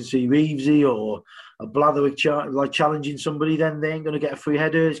pressure and I can see Reevesy or a Blatherwick challenging somebody, then they ain't going to get a free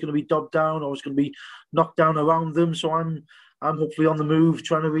header. It's going to be dobbed down or it's going to be knocked down around them. So I'm hopefully on the move,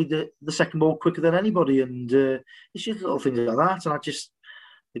 trying to read the second ball quicker than anybody. And it's just little things like that. And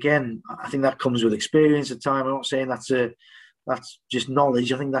I think that comes with experience at time. I'm not saying that's just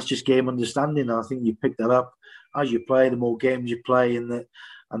knowledge. I think that's just game understanding. And I think you pick that up as you play. The more games you play, and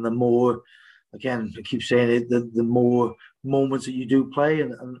the more, again, I keep saying it, the more moments that you do play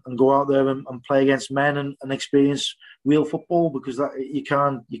and go out there and play against men and experience real football, because that you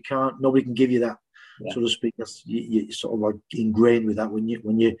can't nobody can give you that, so to speak. That's you sort of like ingrained with that when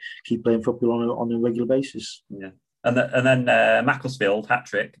you keep playing football on a regular basis. Yeah, and then Macclesfield hat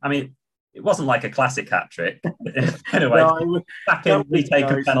trick. I mean, it wasn't like a classic hat trick. Anyway, back in, we take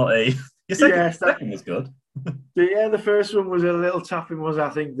a penalty. Your second was good. The first one was a little tapping. I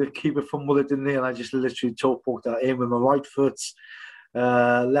think the keeper fumbled it, didn't he? And I just literally toe poked that in with my right foot.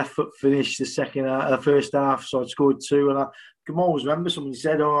 Left foot finished the first half, so I'd scored 2. And I can always remember somebody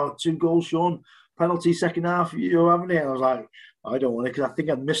said, "Oh, 2 goals, Sean. Penalty second half. You're having it." And I was like, "I don't want it," because I think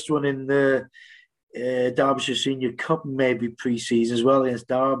I'd missed one in the Derbyshire Senior Cup, maybe pre-season as well against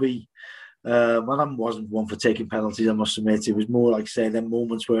Derby. And I wasn't one for taking penalties, I must admit. It was more like, say, them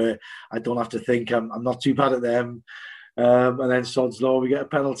moments where I don't have to think. I'm not too bad at them. And then sod's law, we get a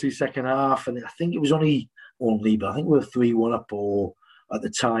penalty second half, and I think it was only, but I think we were 3-1 up at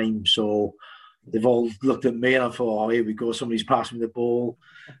the time. So they've all looked at me and I thought, oh, here we go, somebody's passing me the ball.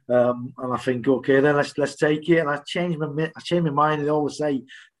 And I think, okay, then let's take it. And I changed my mind. They always say,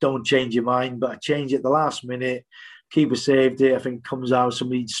 don't change your mind, but I changed it at the last minute. Keeper saved it. I think comes out,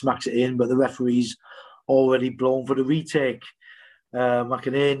 somebody smacks it in, but the referee's already blown for the retake. I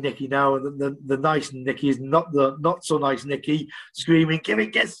can hear Nicky now, and the nice Nicky is not the not so nice Nicky screaming, give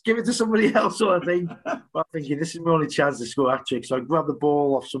it to somebody else, sort of thing. But I'm thinking, this is my only chance to score a hat-trick. So I grabbed the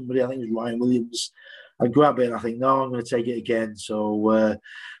ball off somebody, I think it was Ryan Williams. I grab it and I think, no, I'm going to take it again. So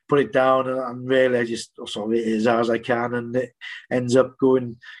put it down, and really I just sort of hit it as hard as I can, and it ends up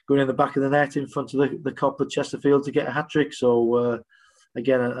going in the back of the net in front of the cop at Chesterfield to get a hat-trick. So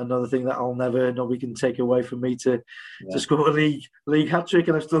again, another thing that nobody can take away from me to score a league hat-trick,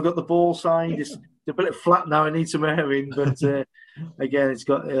 and I've still got the ball signed. It's a bit flat now, I need some airing, but again, it's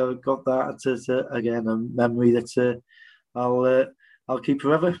got that again, a memory that I'll keep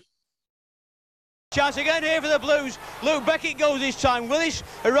forever. Chance again here for the Blues. Luke Beckett goes this time. Willis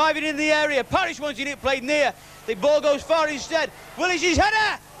arriving in the area. Parrish wanting it played near. The ball goes far instead. Willis's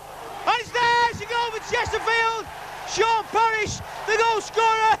header. And it's there. It's a goal for Chesterfield. Sean Parrish, the goal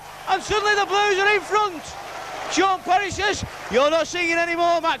scorer. And suddenly the Blues are in front. Sean Parrish says, you're not singing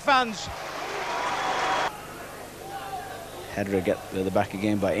anymore, Mac fans. Header get the back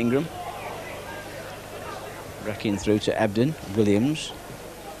again by Ingram. Wrecking through to Ebden. Williams.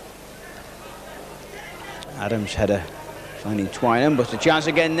 Adams header finding Twynham, but a chance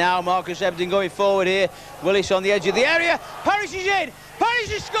again now. Marcus Ebden going forward here. Willis on the edge of the area. Parrish is in. Parrish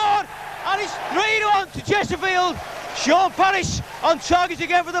has scored, and it's 3-1 to Chesterfield. Sean Parrish on target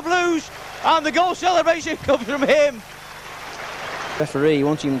again for the Blues, and the goal celebration comes from him. Referee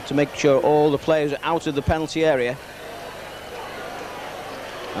wanting to make sure all the players are out of the penalty area.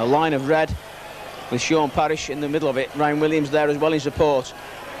 A line of red with Sean Parrish in the middle of it. Ryan Williams there as well in support.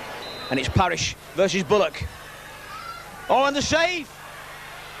 And it's Parrish versus Bullock. Oh, and the save.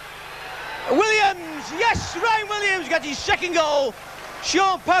 Williams, yes, Ryan Williams got his second goal.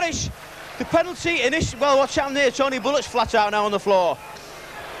 Sean Parrish, the penalty well, what's happened here? Tony Bullock's flat out now on the floor.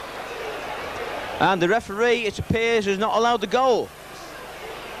 And the referee, it appears, has not allowed the goal.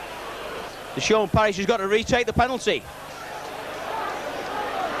 The Sean Parrish has got to retake the penalty.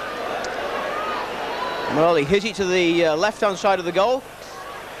 Well, he hit it to the left-hand side of the goal.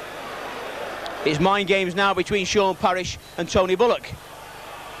 It's mind games now between Sean Parrish and Tony Bullock.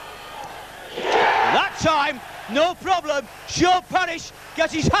 That time, no problem. Sean Parrish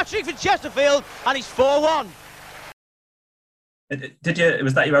gets his hat-trick for Chesterfield, and it's 4-1.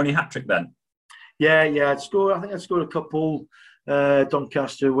 Was that your only hat-trick then? Yeah. I think I'd scored a couple.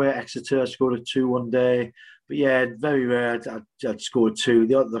 Doncaster away at Exeter, I scored a 2 one day. But yeah, very rare I'd scored 2.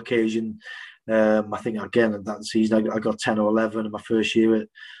 The other occasion, I think again at that season I got 10 or 11 in my first year at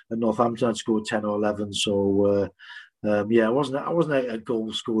Northampton. I'd scored 10 or 11. So I wasn't a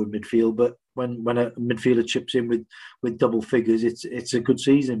goal scoring midfield, but when a midfielder chips in with double figures, it's a good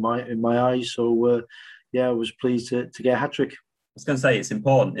season in my eyes. So I was pleased to get a hat trick. I was going to say, it's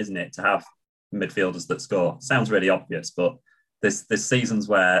important, isn't it, to have midfielders that score? Sounds really obvious, but there's seasons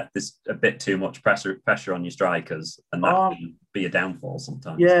where there's a bit too much pressure on your strikers, and that can be a downfall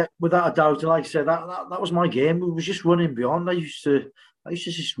sometimes. Yeah, without a doubt. Like I said, that was my game. It was just running beyond. I used to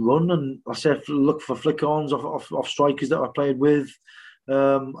just run, and I said look for flick-ons off strikers that I played with,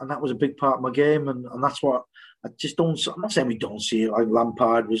 and that was a big part of my game. And that's what I just don't. I'm not saying we don't see it. Like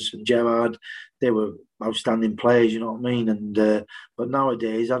Lampard and Gerrard, they were outstanding players, you know what I mean? And but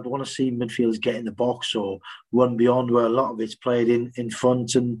nowadays, I'd want to see midfielders get in the box or run beyond, where a lot of it's played in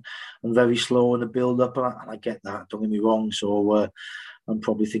front and very slow in the build up. And I get that. Don't get me wrong. So I'm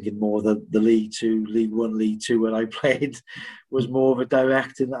probably thinking more the League Two, League One, League Two where I played was more of a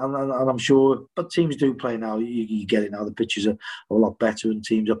direct, and I'm sure, but teams do play now. You get it now. The pitches are a lot better, and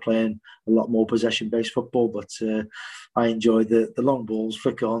teams are playing a lot more possession-based football. But I enjoy the long balls,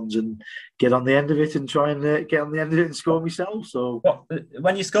 flick-ons, and get on the end of it and try and get on the end of it and score myself. So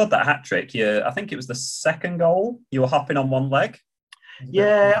when you scored that hat trick, I think it was the second goal. You were hopping on one leg.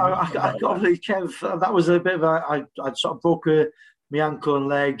 Yeah, I got really, Kev. That was a bit of I sort of broke my ankle and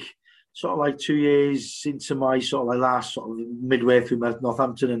leg sort of like 2 years into my sort of like last sort of midway through my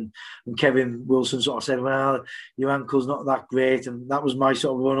Northampton, and Kevin Wilson sort of said, well, your ankle's not that great, and that was my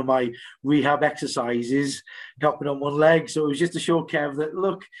sort of one of my rehab exercises, hopping on one leg. So it was just to show Kev that,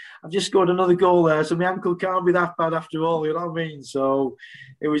 look, I've just scored another goal there, so my ankle can't be that bad after all, you know what I mean? So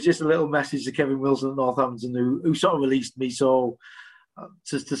it was just a little message to Kevin Wilson at Northampton who sort of released me. So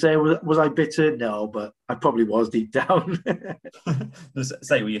just to say, was I bitter? No, but I probably was deep down. Just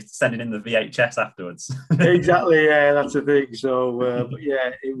say, were you sending in the VHS afterwards? Exactly, yeah, that's the thing. So, but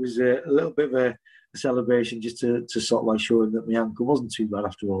yeah, it was a little bit of a celebration just to sort of like showing that my ankle wasn't too bad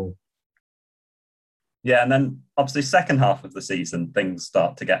after all. Yeah, and then obviously second half of the season, things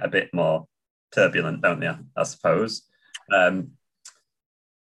start to get a bit more turbulent, don't they, I suppose? Yeah.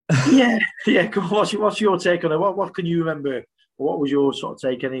 What's your take on it? What can you remember? What was your sort of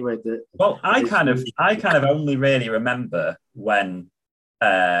take anyway? Well, I kind of only really remember when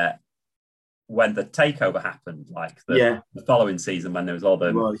the takeover happened, like the following season when there was all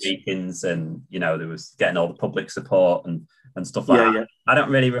the meetings and there was getting all the public support and stuff like that. Yeah. I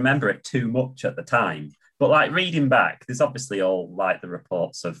don't really remember it too much at the time, but like reading back, there's obviously all like the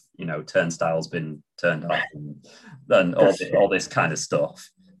reports of turnstiles been turned off and all this kind of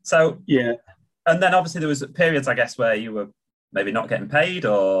stuff. So yeah, and then obviously there was periods, I guess, where you were maybe not getting paid,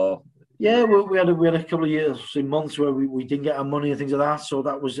 or we had a couple of years in months where we didn't get our money and things like that. So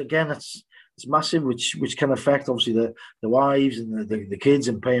that was, again, it's massive, which can affect obviously the wives and the kids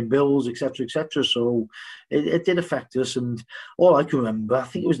and paying bills, etc. So it did affect us. And all I can remember, I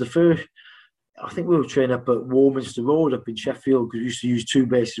think it was the first. I think we were training up at Warminster Road up in Sheffield, because we used to use two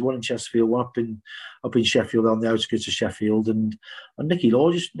bases, one in Chesterfield, one up in Sheffield, on the outskirts of Sheffield. And Nicky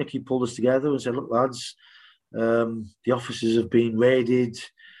pulled us together and said, look, lads, the offices have been raided,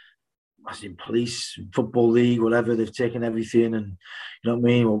 as in police, football league, whatever. They've taken everything, and you know what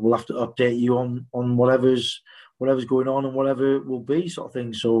I mean. We'll have to update you on whatever's going on and whatever it will be, sort of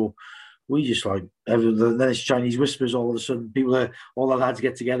thing. So we just like then it's Chinese whispers. All of a sudden, all the lads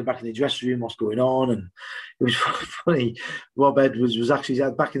get together back in the dressing room. What's going on? And it was funny. Rob Edwards was actually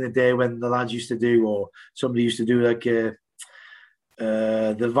back in the day when the lads used to do, or somebody used to do like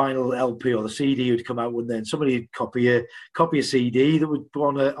the vinyl LP or the CD would come out, and then somebody would copy a CD that would go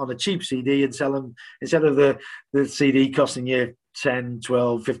on a cheap CD and sell them, instead of the CD costing you 10,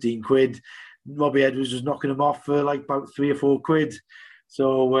 12, 15 quid. Robbie Edwards was knocking them off for like about 3 or 4 quid.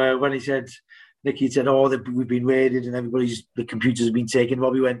 So when Nicky said, we've been raided and the computers have been taken,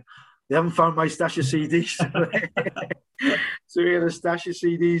 Robbie went, they haven't found my stash of CDs. So he had a stash of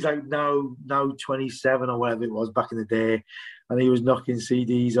CDs, like now 27 or whatever it was back in the day. And he was knocking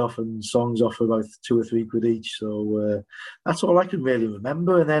CDs off and songs off for about 2 or 3 quid each. So that's all I can really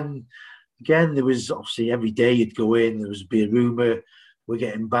remember. And then again, there was obviously every day you'd go in, there would be a rumour, we're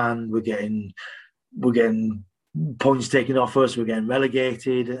getting banned, we're getting points taken off us, we're getting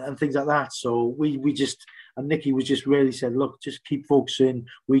relegated and things like that. So we just, and Nicky was just really said, look, just keep focusing.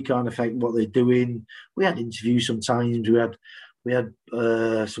 We can't affect what they're doing. We had interviews sometimes. We had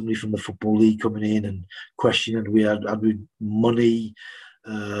somebody from the Football League coming in and questioning. We had money.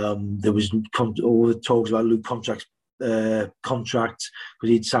 There was all the talks about Luke contract because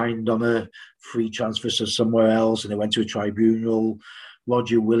he'd signed on a free transfer to somewhere else, and they went to a tribunal.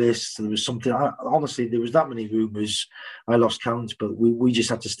 Roger Willis. There was something. Honestly, there was that many rumours. I lost count, but we just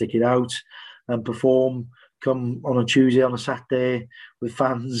had to stick it out and perform. Come on a Tuesday, on a Saturday, with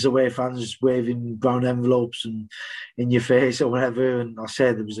away fans waving brown envelopes and in your face or whatever. And I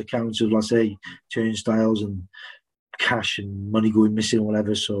said there was accounts of, turnstiles and cash and money going missing or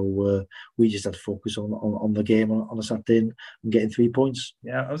whatever. So we just had to focus on the game on a Saturday and getting 3 points.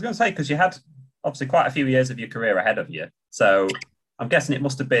 Yeah, I was going to say, because you had obviously quite a few years of your career ahead of you. So I'm guessing it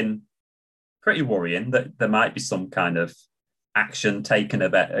must have been pretty worrying that there might be some kind of action taken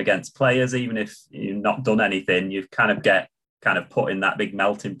against players, even if you've not done anything. You've kind of put in that big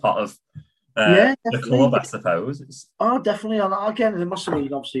melting pot of the club, I suppose. Oh, definitely. And again, there must have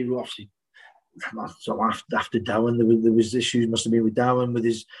been obviously So after Darren, there was issues must have been with Darren with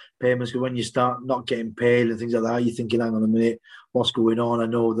his payments. When you start not getting paid and things like that, you're thinking, hang on a minute, what's going on? I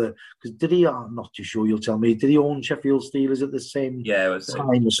know that because did he? I'm not too sure. You'll tell me. Did he own Sheffield Steelers at the same it was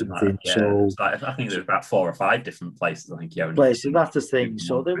time or something? It was like, I think there was about 4 or 5 different places. I think he owned places. That's the thing.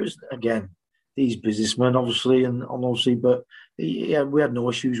 So there was again these businessmen, obviously, and obviously, but yeah, we had no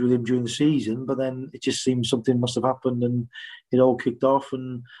issues with him during the season. But then it just seemed something must have happened, and it all kicked off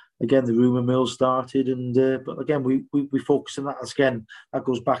and. Again, the rumour mill started, and but again, we focused on that. Again, that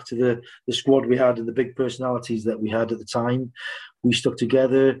goes back to the squad we had and the big personalities that we had at the time. We stuck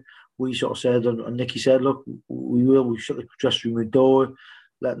together. We sort of said, and Nicky said, "Look, we shut the dressing room door.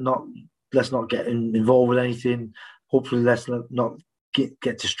 Let's not get involved with anything. Hopefully, let's not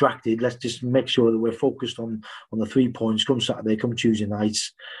get distracted. Let's just make sure that we're focused on the 3 points. Come Saturday, come Tuesday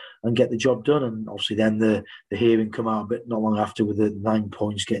nights." And get the job done. And obviously then the hearing come out a bit not long after with the 9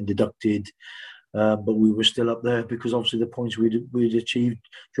 points getting deducted. But we were still up there because obviously the points we'd achieved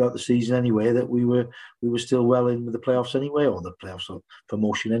throughout the season anyway, that we were still well in with the playoffs anyway, or the playoffs or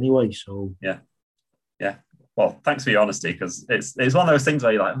promotion anyway. So yeah. Well, thanks for your honesty, because it's one of those things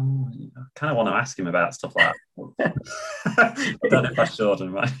where you're like, I kind of want to ask him about stuff like that. I don't know if I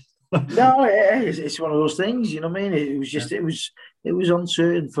should, right? No, it's one of those things. You know what I mean? It was just it was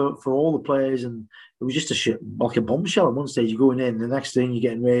uncertain for all the players, and it was just a shit like a bombshell. At one stage, you're going in, the next thing you're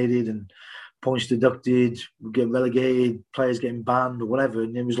getting raided and points deducted, getting relegated, players getting banned or whatever.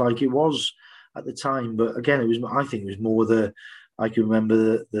 And it was like it was at the time, but again, I think it was more I can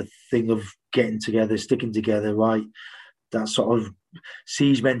remember the thing of getting together, sticking together, right? That sort of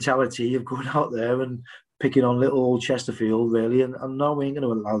siege mentality of going out there and picking on little old Chesterfield, really, and no, we ain't going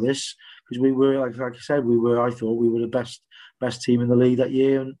to allow this, because we were, like I said, I thought we were the best team in the league that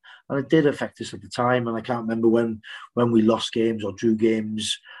year, and it did affect us at the time. And I can't remember when we lost games or drew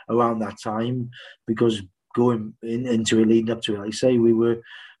games around that time, because going into it, leading up to it, like I say, we were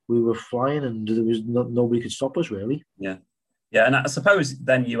flying, and there was nobody could stop us, really. Yeah, and I suppose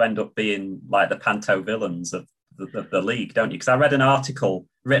then you end up being like the panto villains of the league, don't you? Because I read an article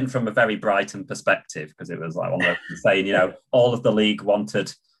written from a very Brighton perspective, because it was like one of those saying, all of the league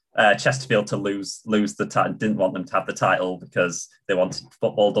wanted Chesterfield to lose the title, didn't want them to have the title because they wanted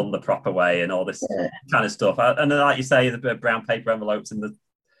football done the proper way and all this kind of stuff. And then, like you say, the brown paper envelopes in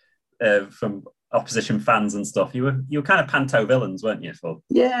the from opposition fans and stuff. You were kind of panto villains, weren't you?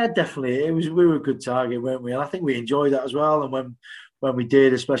 Yeah, definitely. We were a good target, weren't we? And I think we enjoyed that as well. And when we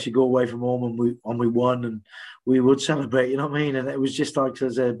did, especially go away from home and we won, and we would celebrate, you know what I mean? And it was just like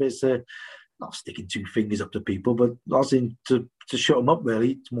there's a bit of not sticking 2 fingers up to people, but as in to shut them up,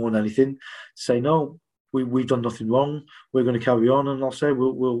 really, more than anything. Say, no, we've done nothing wrong. We're going to carry on, and I'll say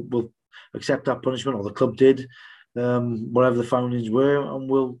we'll accept that punishment, or the club did, whatever the findings were, and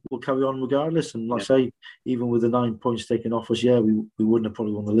we'll carry on regardless. And like I say, even with the 9 points taken off us, we wouldn't have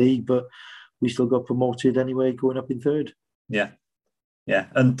probably won the league, but we still got promoted anyway, going up in third. Yeah,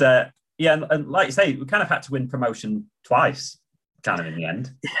 and like you say, we kind of had to win promotion twice, kind of in the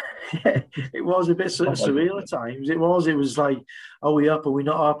end. It was a bit surreal at times. It was like, are we up? Are we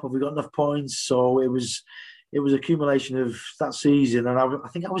not up? Have we got enough points? So it was accumulation of that season, and I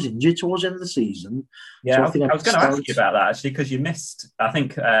think I was injured towards the end of the season. Yeah, so I was going to ask you about that actually, because you missed. I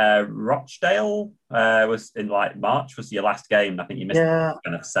think Rochdale was in like March was your last game. I think you missed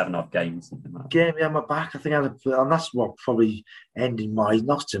kind of 7 odd games, something like that. Game, my back. I think and that's what probably ended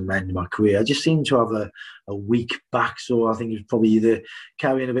not to end my career. I just seemed to have a weak back, so I think it was probably either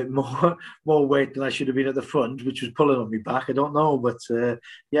carrying a bit more weight than I should have been at the front, which was pulling on my back. I don't know, but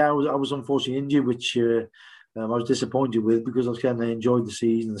I was unfortunately injured, which. I was disappointed with, because I enjoyed the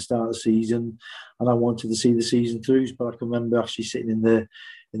season, the start of the season, and I wanted to see the season through. But I can remember actually sitting in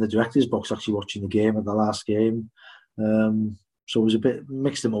the director's box, actually watching the game at the last game. So it was a bit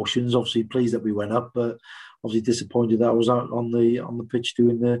mixed emotions. Obviously pleased that we went up, but obviously disappointed that I was out on the pitch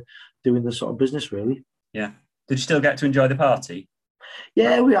doing the sort of business, really. Yeah. Did you still get to enjoy the party?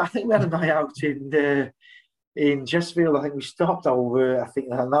 Yeah, I think we had a night out in Chesterfield. I think we stopped over. I think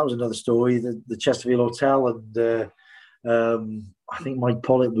that was another story. The Chesterfield Hotel, and I think Mike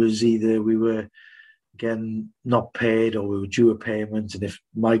Pollitt was either we were again not paid or we were due a payment, and if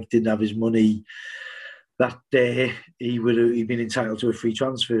Mike didn't have his money that day, he'd been entitled to a free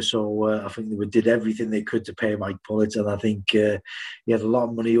transfer. So I think they did everything they could to pay Mike Pollitt, and I think he had a lot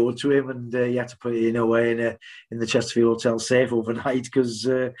of money owed to him, and he had to put it away in the Chesterfield Hotel safe overnight, because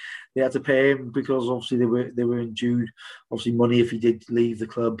they had to pay him, because obviously they were due obviously money if he did leave the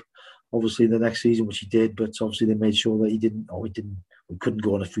club, obviously the next season, which he did. But obviously they made sure that he didn't we couldn't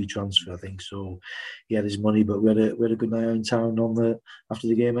go on a free transfer, I think. So he had his money, but we had a good night out in town after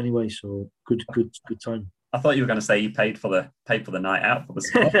the game anyway. So good time. I thought you were going to say you paid for the night out for the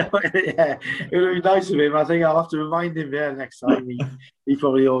squad. Yeah, it would be nice of him. I think I'll have to remind him next time. He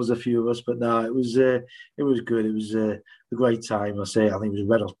probably owes a few of us, but no, it was good. It was a great time. I think it was a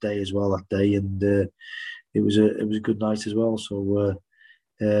red hot day as well that day, and it was a good night as well. So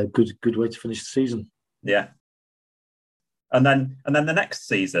good way to finish the season. Yeah, and then the next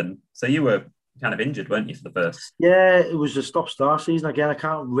season. So you were kind of injured, weren't you, for the first? Yeah, it was a stop-start season again. I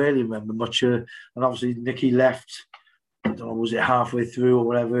can't really remember much. And obviously Nicky left. I don't know, was it halfway through or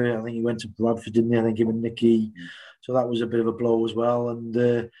whatever? I think he went to Bradford, didn't he? I think him and Nicky. So that was a bit of a blow as well.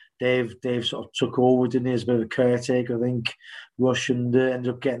 And Dave sort of took over, didn't he, as a bit of a caretaker, I think. Rush and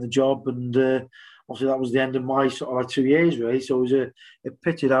ended up getting the job. And obviously that was the end of my sort of like 2 years, really. So it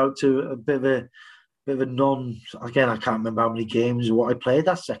pitted out to a bit of a again, I can't remember how many games or what I played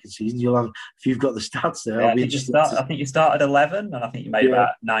that second season. You'll have, if you've got the stats there. Yeah, I think you started 11, and I think you made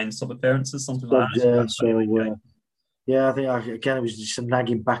about 9 sub appearances, something like that. I think again it was just some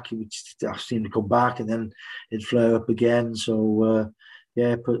nagging back. I seemed to come back, and then it'd flare up again. So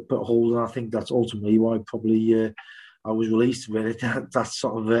put a hold on. I think that's ultimately why probably I was released. Really, that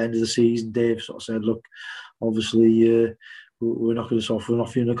sort of end of the season. Dave sort of said, "Look, obviously we're not going to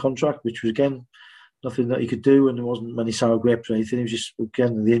offer you a contract," which was again nothing that he could do, and there wasn't many sour grapes or anything. It was just,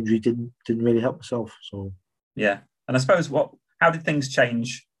 again, the injury didn't really help myself. So yeah, and I suppose how did things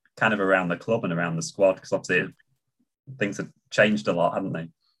change kind of around the club and around the squad? Because obviously things have changed a lot, haven't they?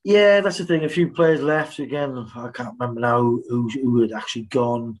 Yeah, that's the thing. A few players left. Again, I can't remember now who had actually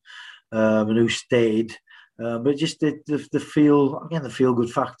gone and who stayed. But just the feel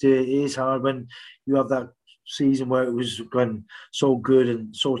good factor is hard when you have that season where it was going so good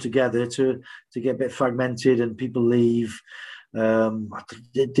and so together to get a bit fragmented and people leave.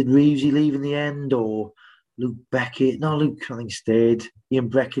 Did Reevesy leave in the end, or Luke Beckett? No, Luke I think stayed. Ian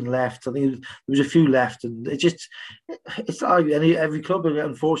Breckin left. I think there was a few left, and it's like every club.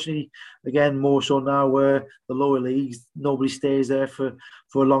 Unfortunately, again more so now where the lower leagues nobody stays there for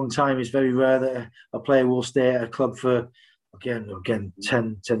a long time. It's very rare that a player will stay at a club for. Again,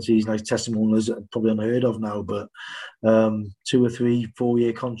 10 seasons, like testimonials, probably unheard of now, but 2 or 3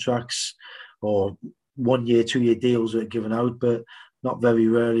 4-year contracts or 1 year, 2 year deals are given out, but not very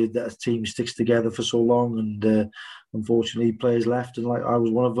rarely that a team sticks together for so long. And unfortunately, players left, and like I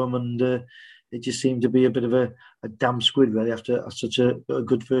was one of them, and it just seemed to be a bit of a damn squid really after such a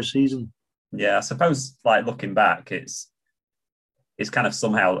good first season. Yeah, I suppose like looking back, it's kind of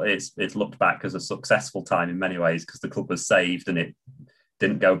somehow it's looked back as a successful time in many ways because the club was saved and it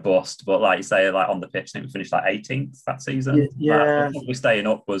didn't go bust. But like you say, like on the pitch, I think we finished like 18th that season. Yeah. Probably staying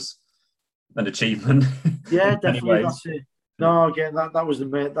up was an achievement. Yeah, definitely. That's it. No, again, that was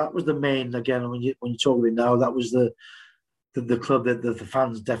the main. Again, when you talk about it now, that was the club that the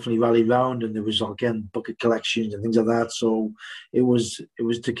fans definitely rallied round, and there was again bucket collections and things like that. So it was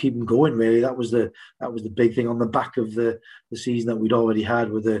to keep them going. Really, that was the big thing on the back of the season that we'd already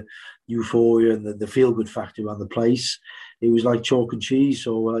had with the euphoria and the feel good factor around the place. It was like chalk and cheese.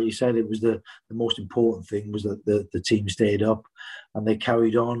 So like you said, it was the most important thing was that the team stayed up and they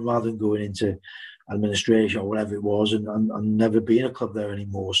carried on rather than going into administration or whatever it was and never being a club there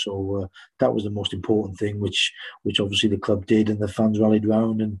anymore. So that was the most important thing, which obviously the club did, and the fans rallied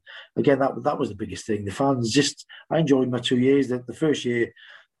round. And again, that was the biggest thing. The fans I enjoyed my 2 years. The first year,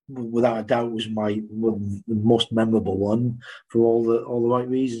 without a doubt, was the most memorable one for all the right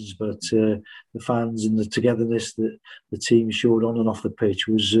reasons. But the fans and the togetherness that the team showed on and off the pitch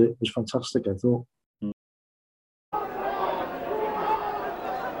was fantastic, I thought.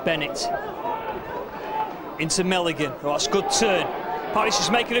 Bennett into Milligan. Oh, that's a good turn. Parish is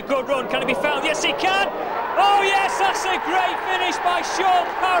making a good run. Can it be found? Yes, he can. Oh, yes, that's a great finish by Sean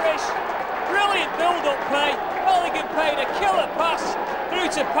Parish. Brilliant build-up play. Milligan paid a killer pass through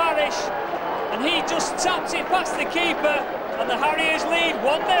to Parish, and he just tapped it past the keeper, and the Harriers lead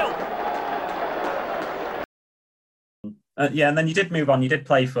 1-0. Yeah, and then you did move on. You did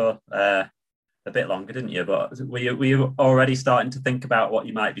play for a bit longer, didn't you? But were you already starting to think about what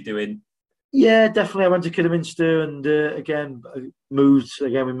you might be doing? Yeah, definitely. I went to Kidderminster and we moved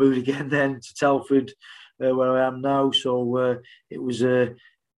again then to Telford, where I am now. So it was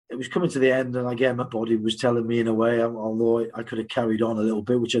coming to the end, and again my body was telling me in a way, although I could have carried on a little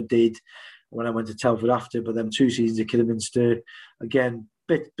bit, which I did when I went to Telford after. But then 2 seasons at Kidderminster, again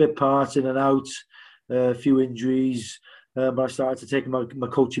bit part in and out, a few injuries, but I started to take my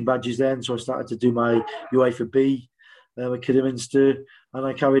coaching badges then. So I started to do my UEFA B at Kidderminster. and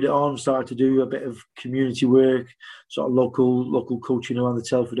I carried it on. Started to do a bit of community work, sort of local coaching around the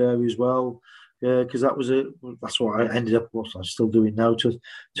Telford area as well. Because that's what I ended up. What I'm still doing now, to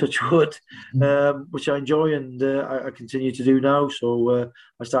touch wood, which I enjoy and I continue to do now. So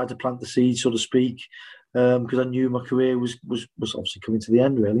I started to plant the seed, so to speak, because I knew my career was obviously coming to the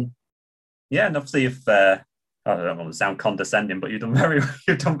end, really. Yeah, and obviously, if I don't want to sound condescending, but you've done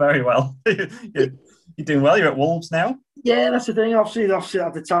very well. You're doing well. You're at Wolves now. Yeah, that's the thing. Obviously,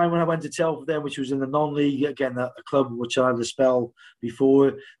 at the time when I went to Telford, then, which was in the non-league, again, a club which I had a spell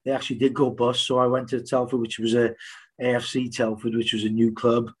before, they actually did go bust. So I went to Telford, which was a AFC Telford, which was a new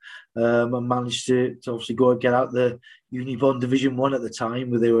club, and managed to obviously go and get out the Unibond Division 1 at the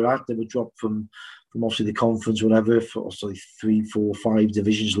time where they were at. They were dropped from obviously the conference, whatever, for obviously 3, 4, 5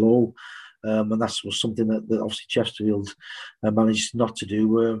 divisions low. And that was something that obviously Chesterfield managed not to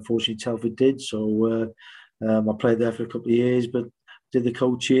do. Unfortunately, Telford did. So I played there for a couple of years, but did the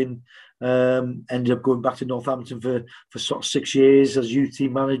coaching. Ended up going back to Northampton for sort of 6 years as youth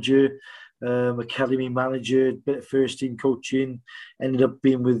team manager, academy manager, bit of first team coaching. Ended up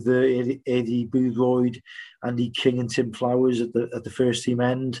being with Eddie Boothroyd, Andy King, and Tim Flowers at the first team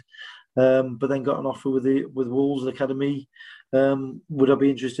end. But then got an offer with Wolves Academy. Would I be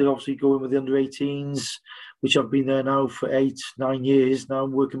interested, obviously, going with the under-18s, which I've been there now for 8, 9 years. Now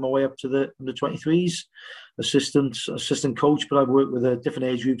I'm working my way up to the under-23s, assistant coach, but I've worked with a different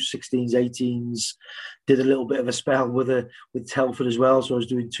age groups, 16s, 18s, did a little bit of a spell with Telford as well. So I was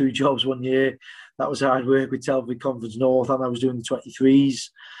doing 2 jobs 1 year. That was hard work with Telford Conference North, and I was doing the 23s.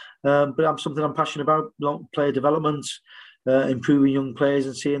 But I'm something I'm passionate about, player development, improving young players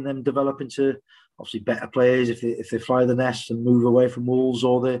and seeing them develop into obviously better players if they fly the nest and move away from Wolves,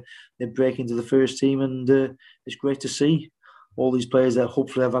 or they break into the first team. And it's great to see all these players that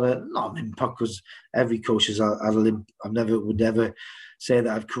hopefully have had not an impact, because every coach has had an impact. Would never say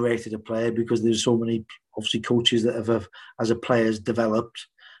that I've created a player, because there's so many obviously coaches that have as a players developed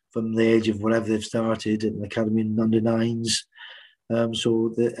from the age of whatever they've started in the academy and under 9s.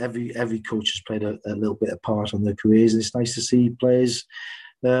 So every coach has played a little bit of part on their careers, and it's nice to see players.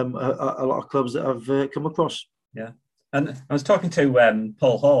 A lot of clubs that I've come across. Yeah, and I was talking to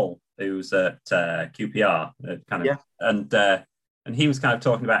Paul Hall, who's at QPR, and he was kind of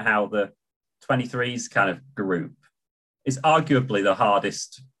talking about how the 23s kind of group is arguably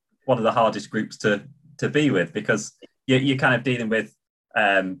one of the hardest groups to be with, because you're kind of dealing with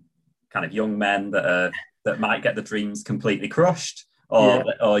kind of young men that might get the dreams completely crushed,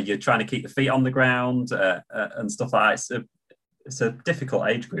 or you're trying to keep the feet on the ground and stuff like that. It's a difficult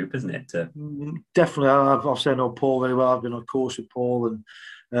age group, isn't it? Definitely. I know Paul very well. I've been on course with Paul,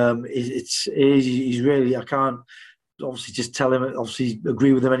 and he's really, I can't obviously just tell him, obviously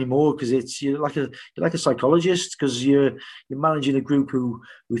agree with him anymore, because you're like a psychologist, because you're managing a group who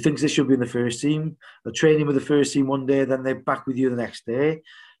thinks they should be in the first team. They're training with the first team one day, then they're back with you the next day.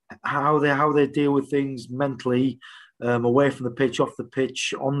 How they deal with things mentally, away from the pitch, off the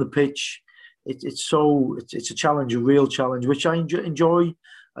pitch, on the pitch. It's a challenge, a real challenge, which I enjoy.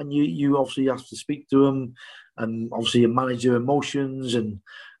 And you obviously have to speak to them, and obviously you manage their emotions, and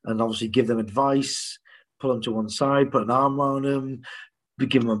obviously give them advice, pull them to one side, put an arm around them,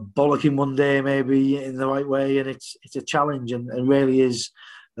 give them a bollocking one day maybe in the right way, and it's a challenge, and really is,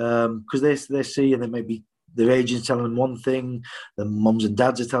 because they see, and they maybe their agents telling them one thing, the mums and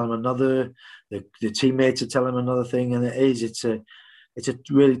dads are telling them another, the teammates are telling them another thing, and it's a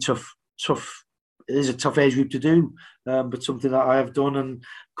really tough. It is a tough age group to do, but something that I have done and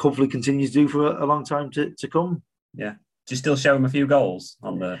hopefully continue to do for a long time to come. Yeah. Do you still show them a few goals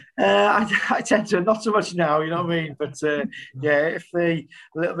on the? I tend to, not so much now, you know what I mean. But if a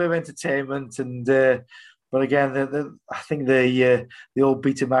little bit of entertainment, and but again, I think the old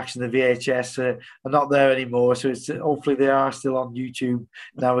Betamax and the VHS are not there anymore. So hopefully they are still on YouTube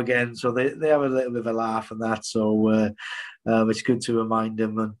now again. So they have a little bit of a laugh and that. So. It's good to remind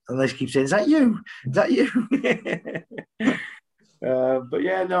them, and they keep saying, "Is that you? Is that you?" But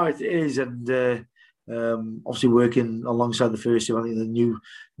yeah, no, it is, and obviously working alongside the first team. I think the new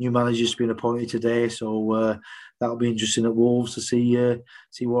manager's been appointed today, so that'll be interesting at Wolves to see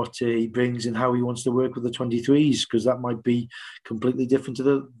what he brings and how he wants to work with the 23s, because that might be completely different to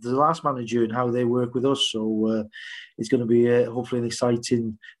the last manager and how they work with us. So it's going to be hopefully an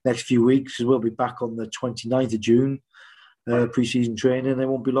exciting next few weeks, because we'll be back on the 29th of June. Pre-season training. They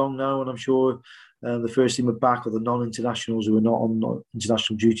won't be long now, and I'm sure the first team are back, or the non-internationals who are not on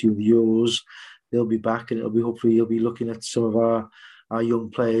international duty with the Euros, they'll be back, and hopefully he'll be looking at some of our young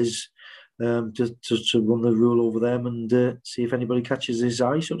players to run the rule over them, and see if anybody catches his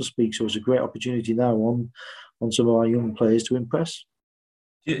eye, so to speak. So it's a great opportunity now on some of our young players to impress.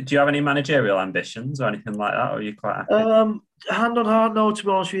 Do you have any managerial ambitions or anything like that, or are you quite happy? Hand on heart, no. To be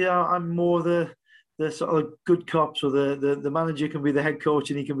honest with you, I'm more the sort of good cop. So the manager can be the head coach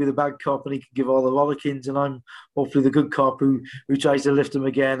and he can be the bad cop and he can give all the rollickings, and I'm hopefully the good cop who tries to lift them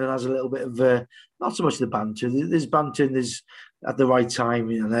again and has a little bit of not so much the banter. There's banter, there's at the right time,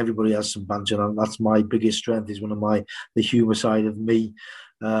 and everybody has some banter, and that's my biggest strength. Is one of the humour side of me.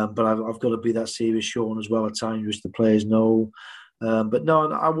 But I've got to be that serious Sean as well at times, which the players know. But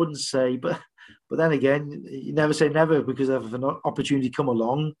no, I wouldn't say. But then again, you never say never, because if an opportunity come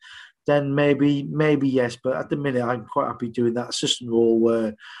along, then maybe yes. But at the minute, I'm quite happy doing that assistant role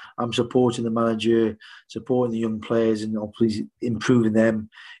where I'm supporting the manager, supporting the young players, and obviously improving them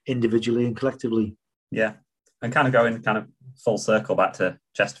individually and collectively. Yeah, and kind of going full circle back to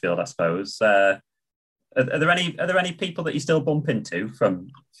Chesterfield, I suppose. Are there any people that you still bump into from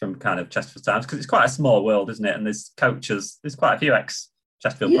kind of Chesterfield times? Because it's quite a small world, isn't it? And there's coaches. There's quite a few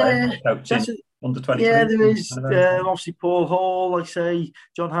ex-Chesterfield players coaching under 23. Yeah, there is. Obviously, Paul Hall. Like I say,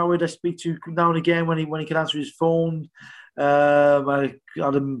 John Howard. I speak to now and again when he can answer his phone. I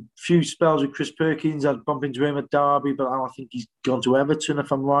had a few spells with Chris Perkins. I'd bump into him at Derby, but I think he's gone to Everton,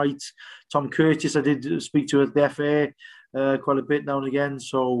 if I'm right. Tom Curtis, I did speak to at the FA quite a bit now and again.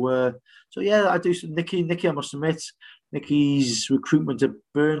 So yeah, I do. Nicky, I must admit, Nicky's recruitment at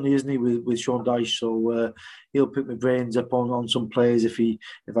Burnley, isn't he, with Sean Dyche? So he'll pick my brains up on some players if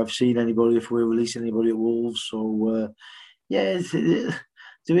I've seen anybody, if we're releasing anybody at Wolves. So yeah,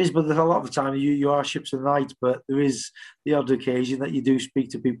 there is, but there's a lot of the time you are ships in the night. But there is the odd occasion that you do speak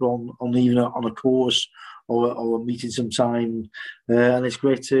to people on even on a course or a meeting sometime, and it's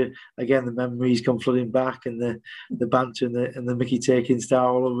great to, again, the memories come flooding back, and the banter and the Mickey taking start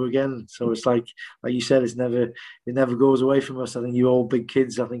all over again. So it's like you said, it never goes away from us. I think you all big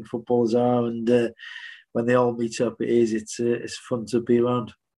kids, I think footballers are, and when they all meet up, it's fun to be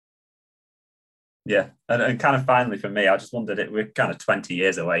around. Yeah, and kind of finally for me, I just wondered, we're kind of 20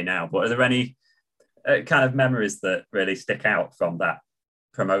 years away now, but are there any kind of memories that really stick out from that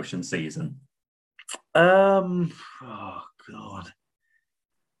promotion season? Oh God,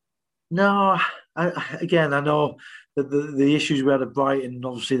 no. I know the issues we had at Brighton,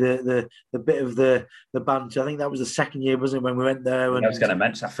 obviously the bit of the banter. I think that was the second year, wasn't it, when we went there? And I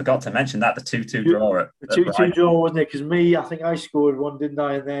forgot to mention that, the 2-2 draw. The 2-2 draw, wasn't it? Because I think I scored one, didn't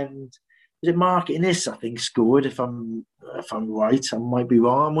I? And then was it Mark Innes, I think, scored, if I'm right. I might be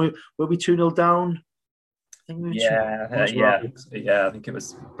wrong. Were we 2-0 down? I think I think it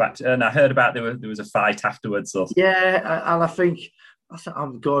was back to, and I heard about there was a fight afterwards. Yeah, and I think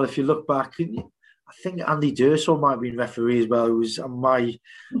oh God, if you look back, I think Andy Dursall might have been referee as well. It was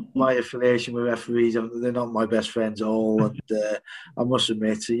my affiliation with referees. They're not my best friends at all, and I must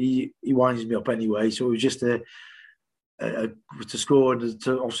admit he winds me up anyway. So it was just to score and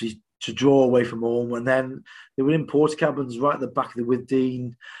to obviously to draw away from home, and then they were in Portakabins right at the back of the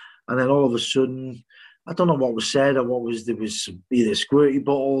Withdean, and then all of a sudden, I don't know what was said or there was either squirty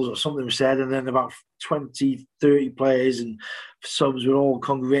bottles or something was said, and then about 20, 30 players and subs were all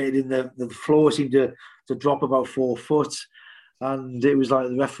congregated in the floor seemed to drop about 4 foot, and it was like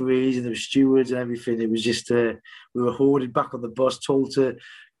the referees and the stewards and everything. It was just we were hoarded back on the bus, told to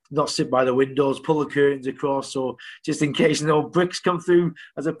not sit by the windows, pull the curtains across, so just in case no bricks come through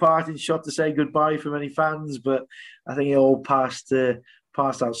as a parting shot to say goodbye from any fans. But I think it all passed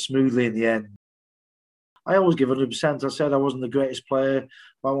out smoothly in the end. I always give 100%. I said I wasn't the greatest player,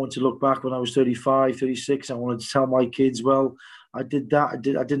 but I wanted to look back when I was 35, 36. I wanted to tell my kids, well, I did that. I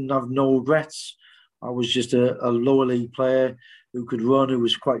didn't have no regrets. I was just a lower league player who could run, who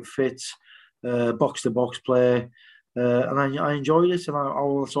was quite fit, box-to-box player. And I enjoyed it, and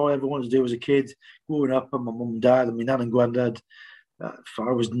that's all I ever wanted to do as a kid. Growing up, and my mum and dad and my nan and granddad,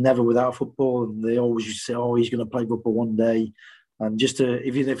 I was never without football, and they always used to say, "Oh, he's going to play football one day." And just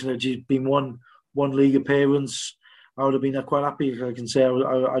even if it had just been one league appearance, I would have been quite happy. If I can say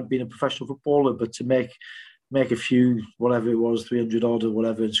I'd been a professional footballer, but to make a few, whatever it was, 300 odd or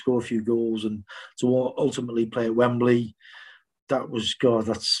whatever, and score a few goals, and to ultimately play at Wembley, that was God.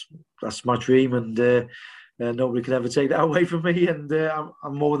 That's my dream, and. Nobody can ever take that away from me, and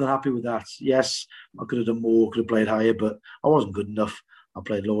I'm more than happy with that. Yes, I could have done more, could have played higher, but I wasn't good enough. I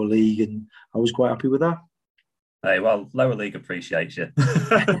played lower league, and I was quite happy with that. Hey, well, lower league appreciates you.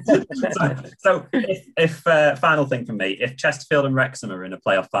 so if final thing from me, if Chesterfield and Wrexham are in a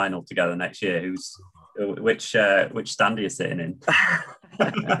playoff final together next year, which stand are you sitting in?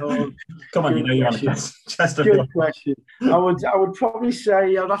 Come on, you know you're on Chesterfield. Good question. I would probably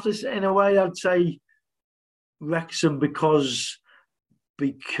say, I'd have to say, in a way, I'd say Wrexham because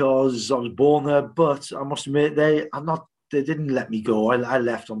I was born there, but I must admit I'm not they didn't let me go. I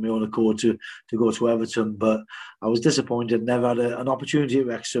left on my own accord to go to Everton, but I was disappointed. Never had an opportunity at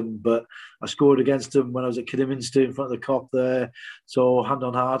Wrexham, but I scored against them when I was at Kidderminster in front of the Kop there. So hand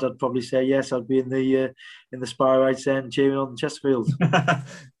on heart, I'd probably say yes. I'd be in the Spire right end cheering on Chesterfield.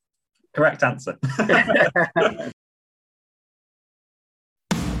 Correct answer.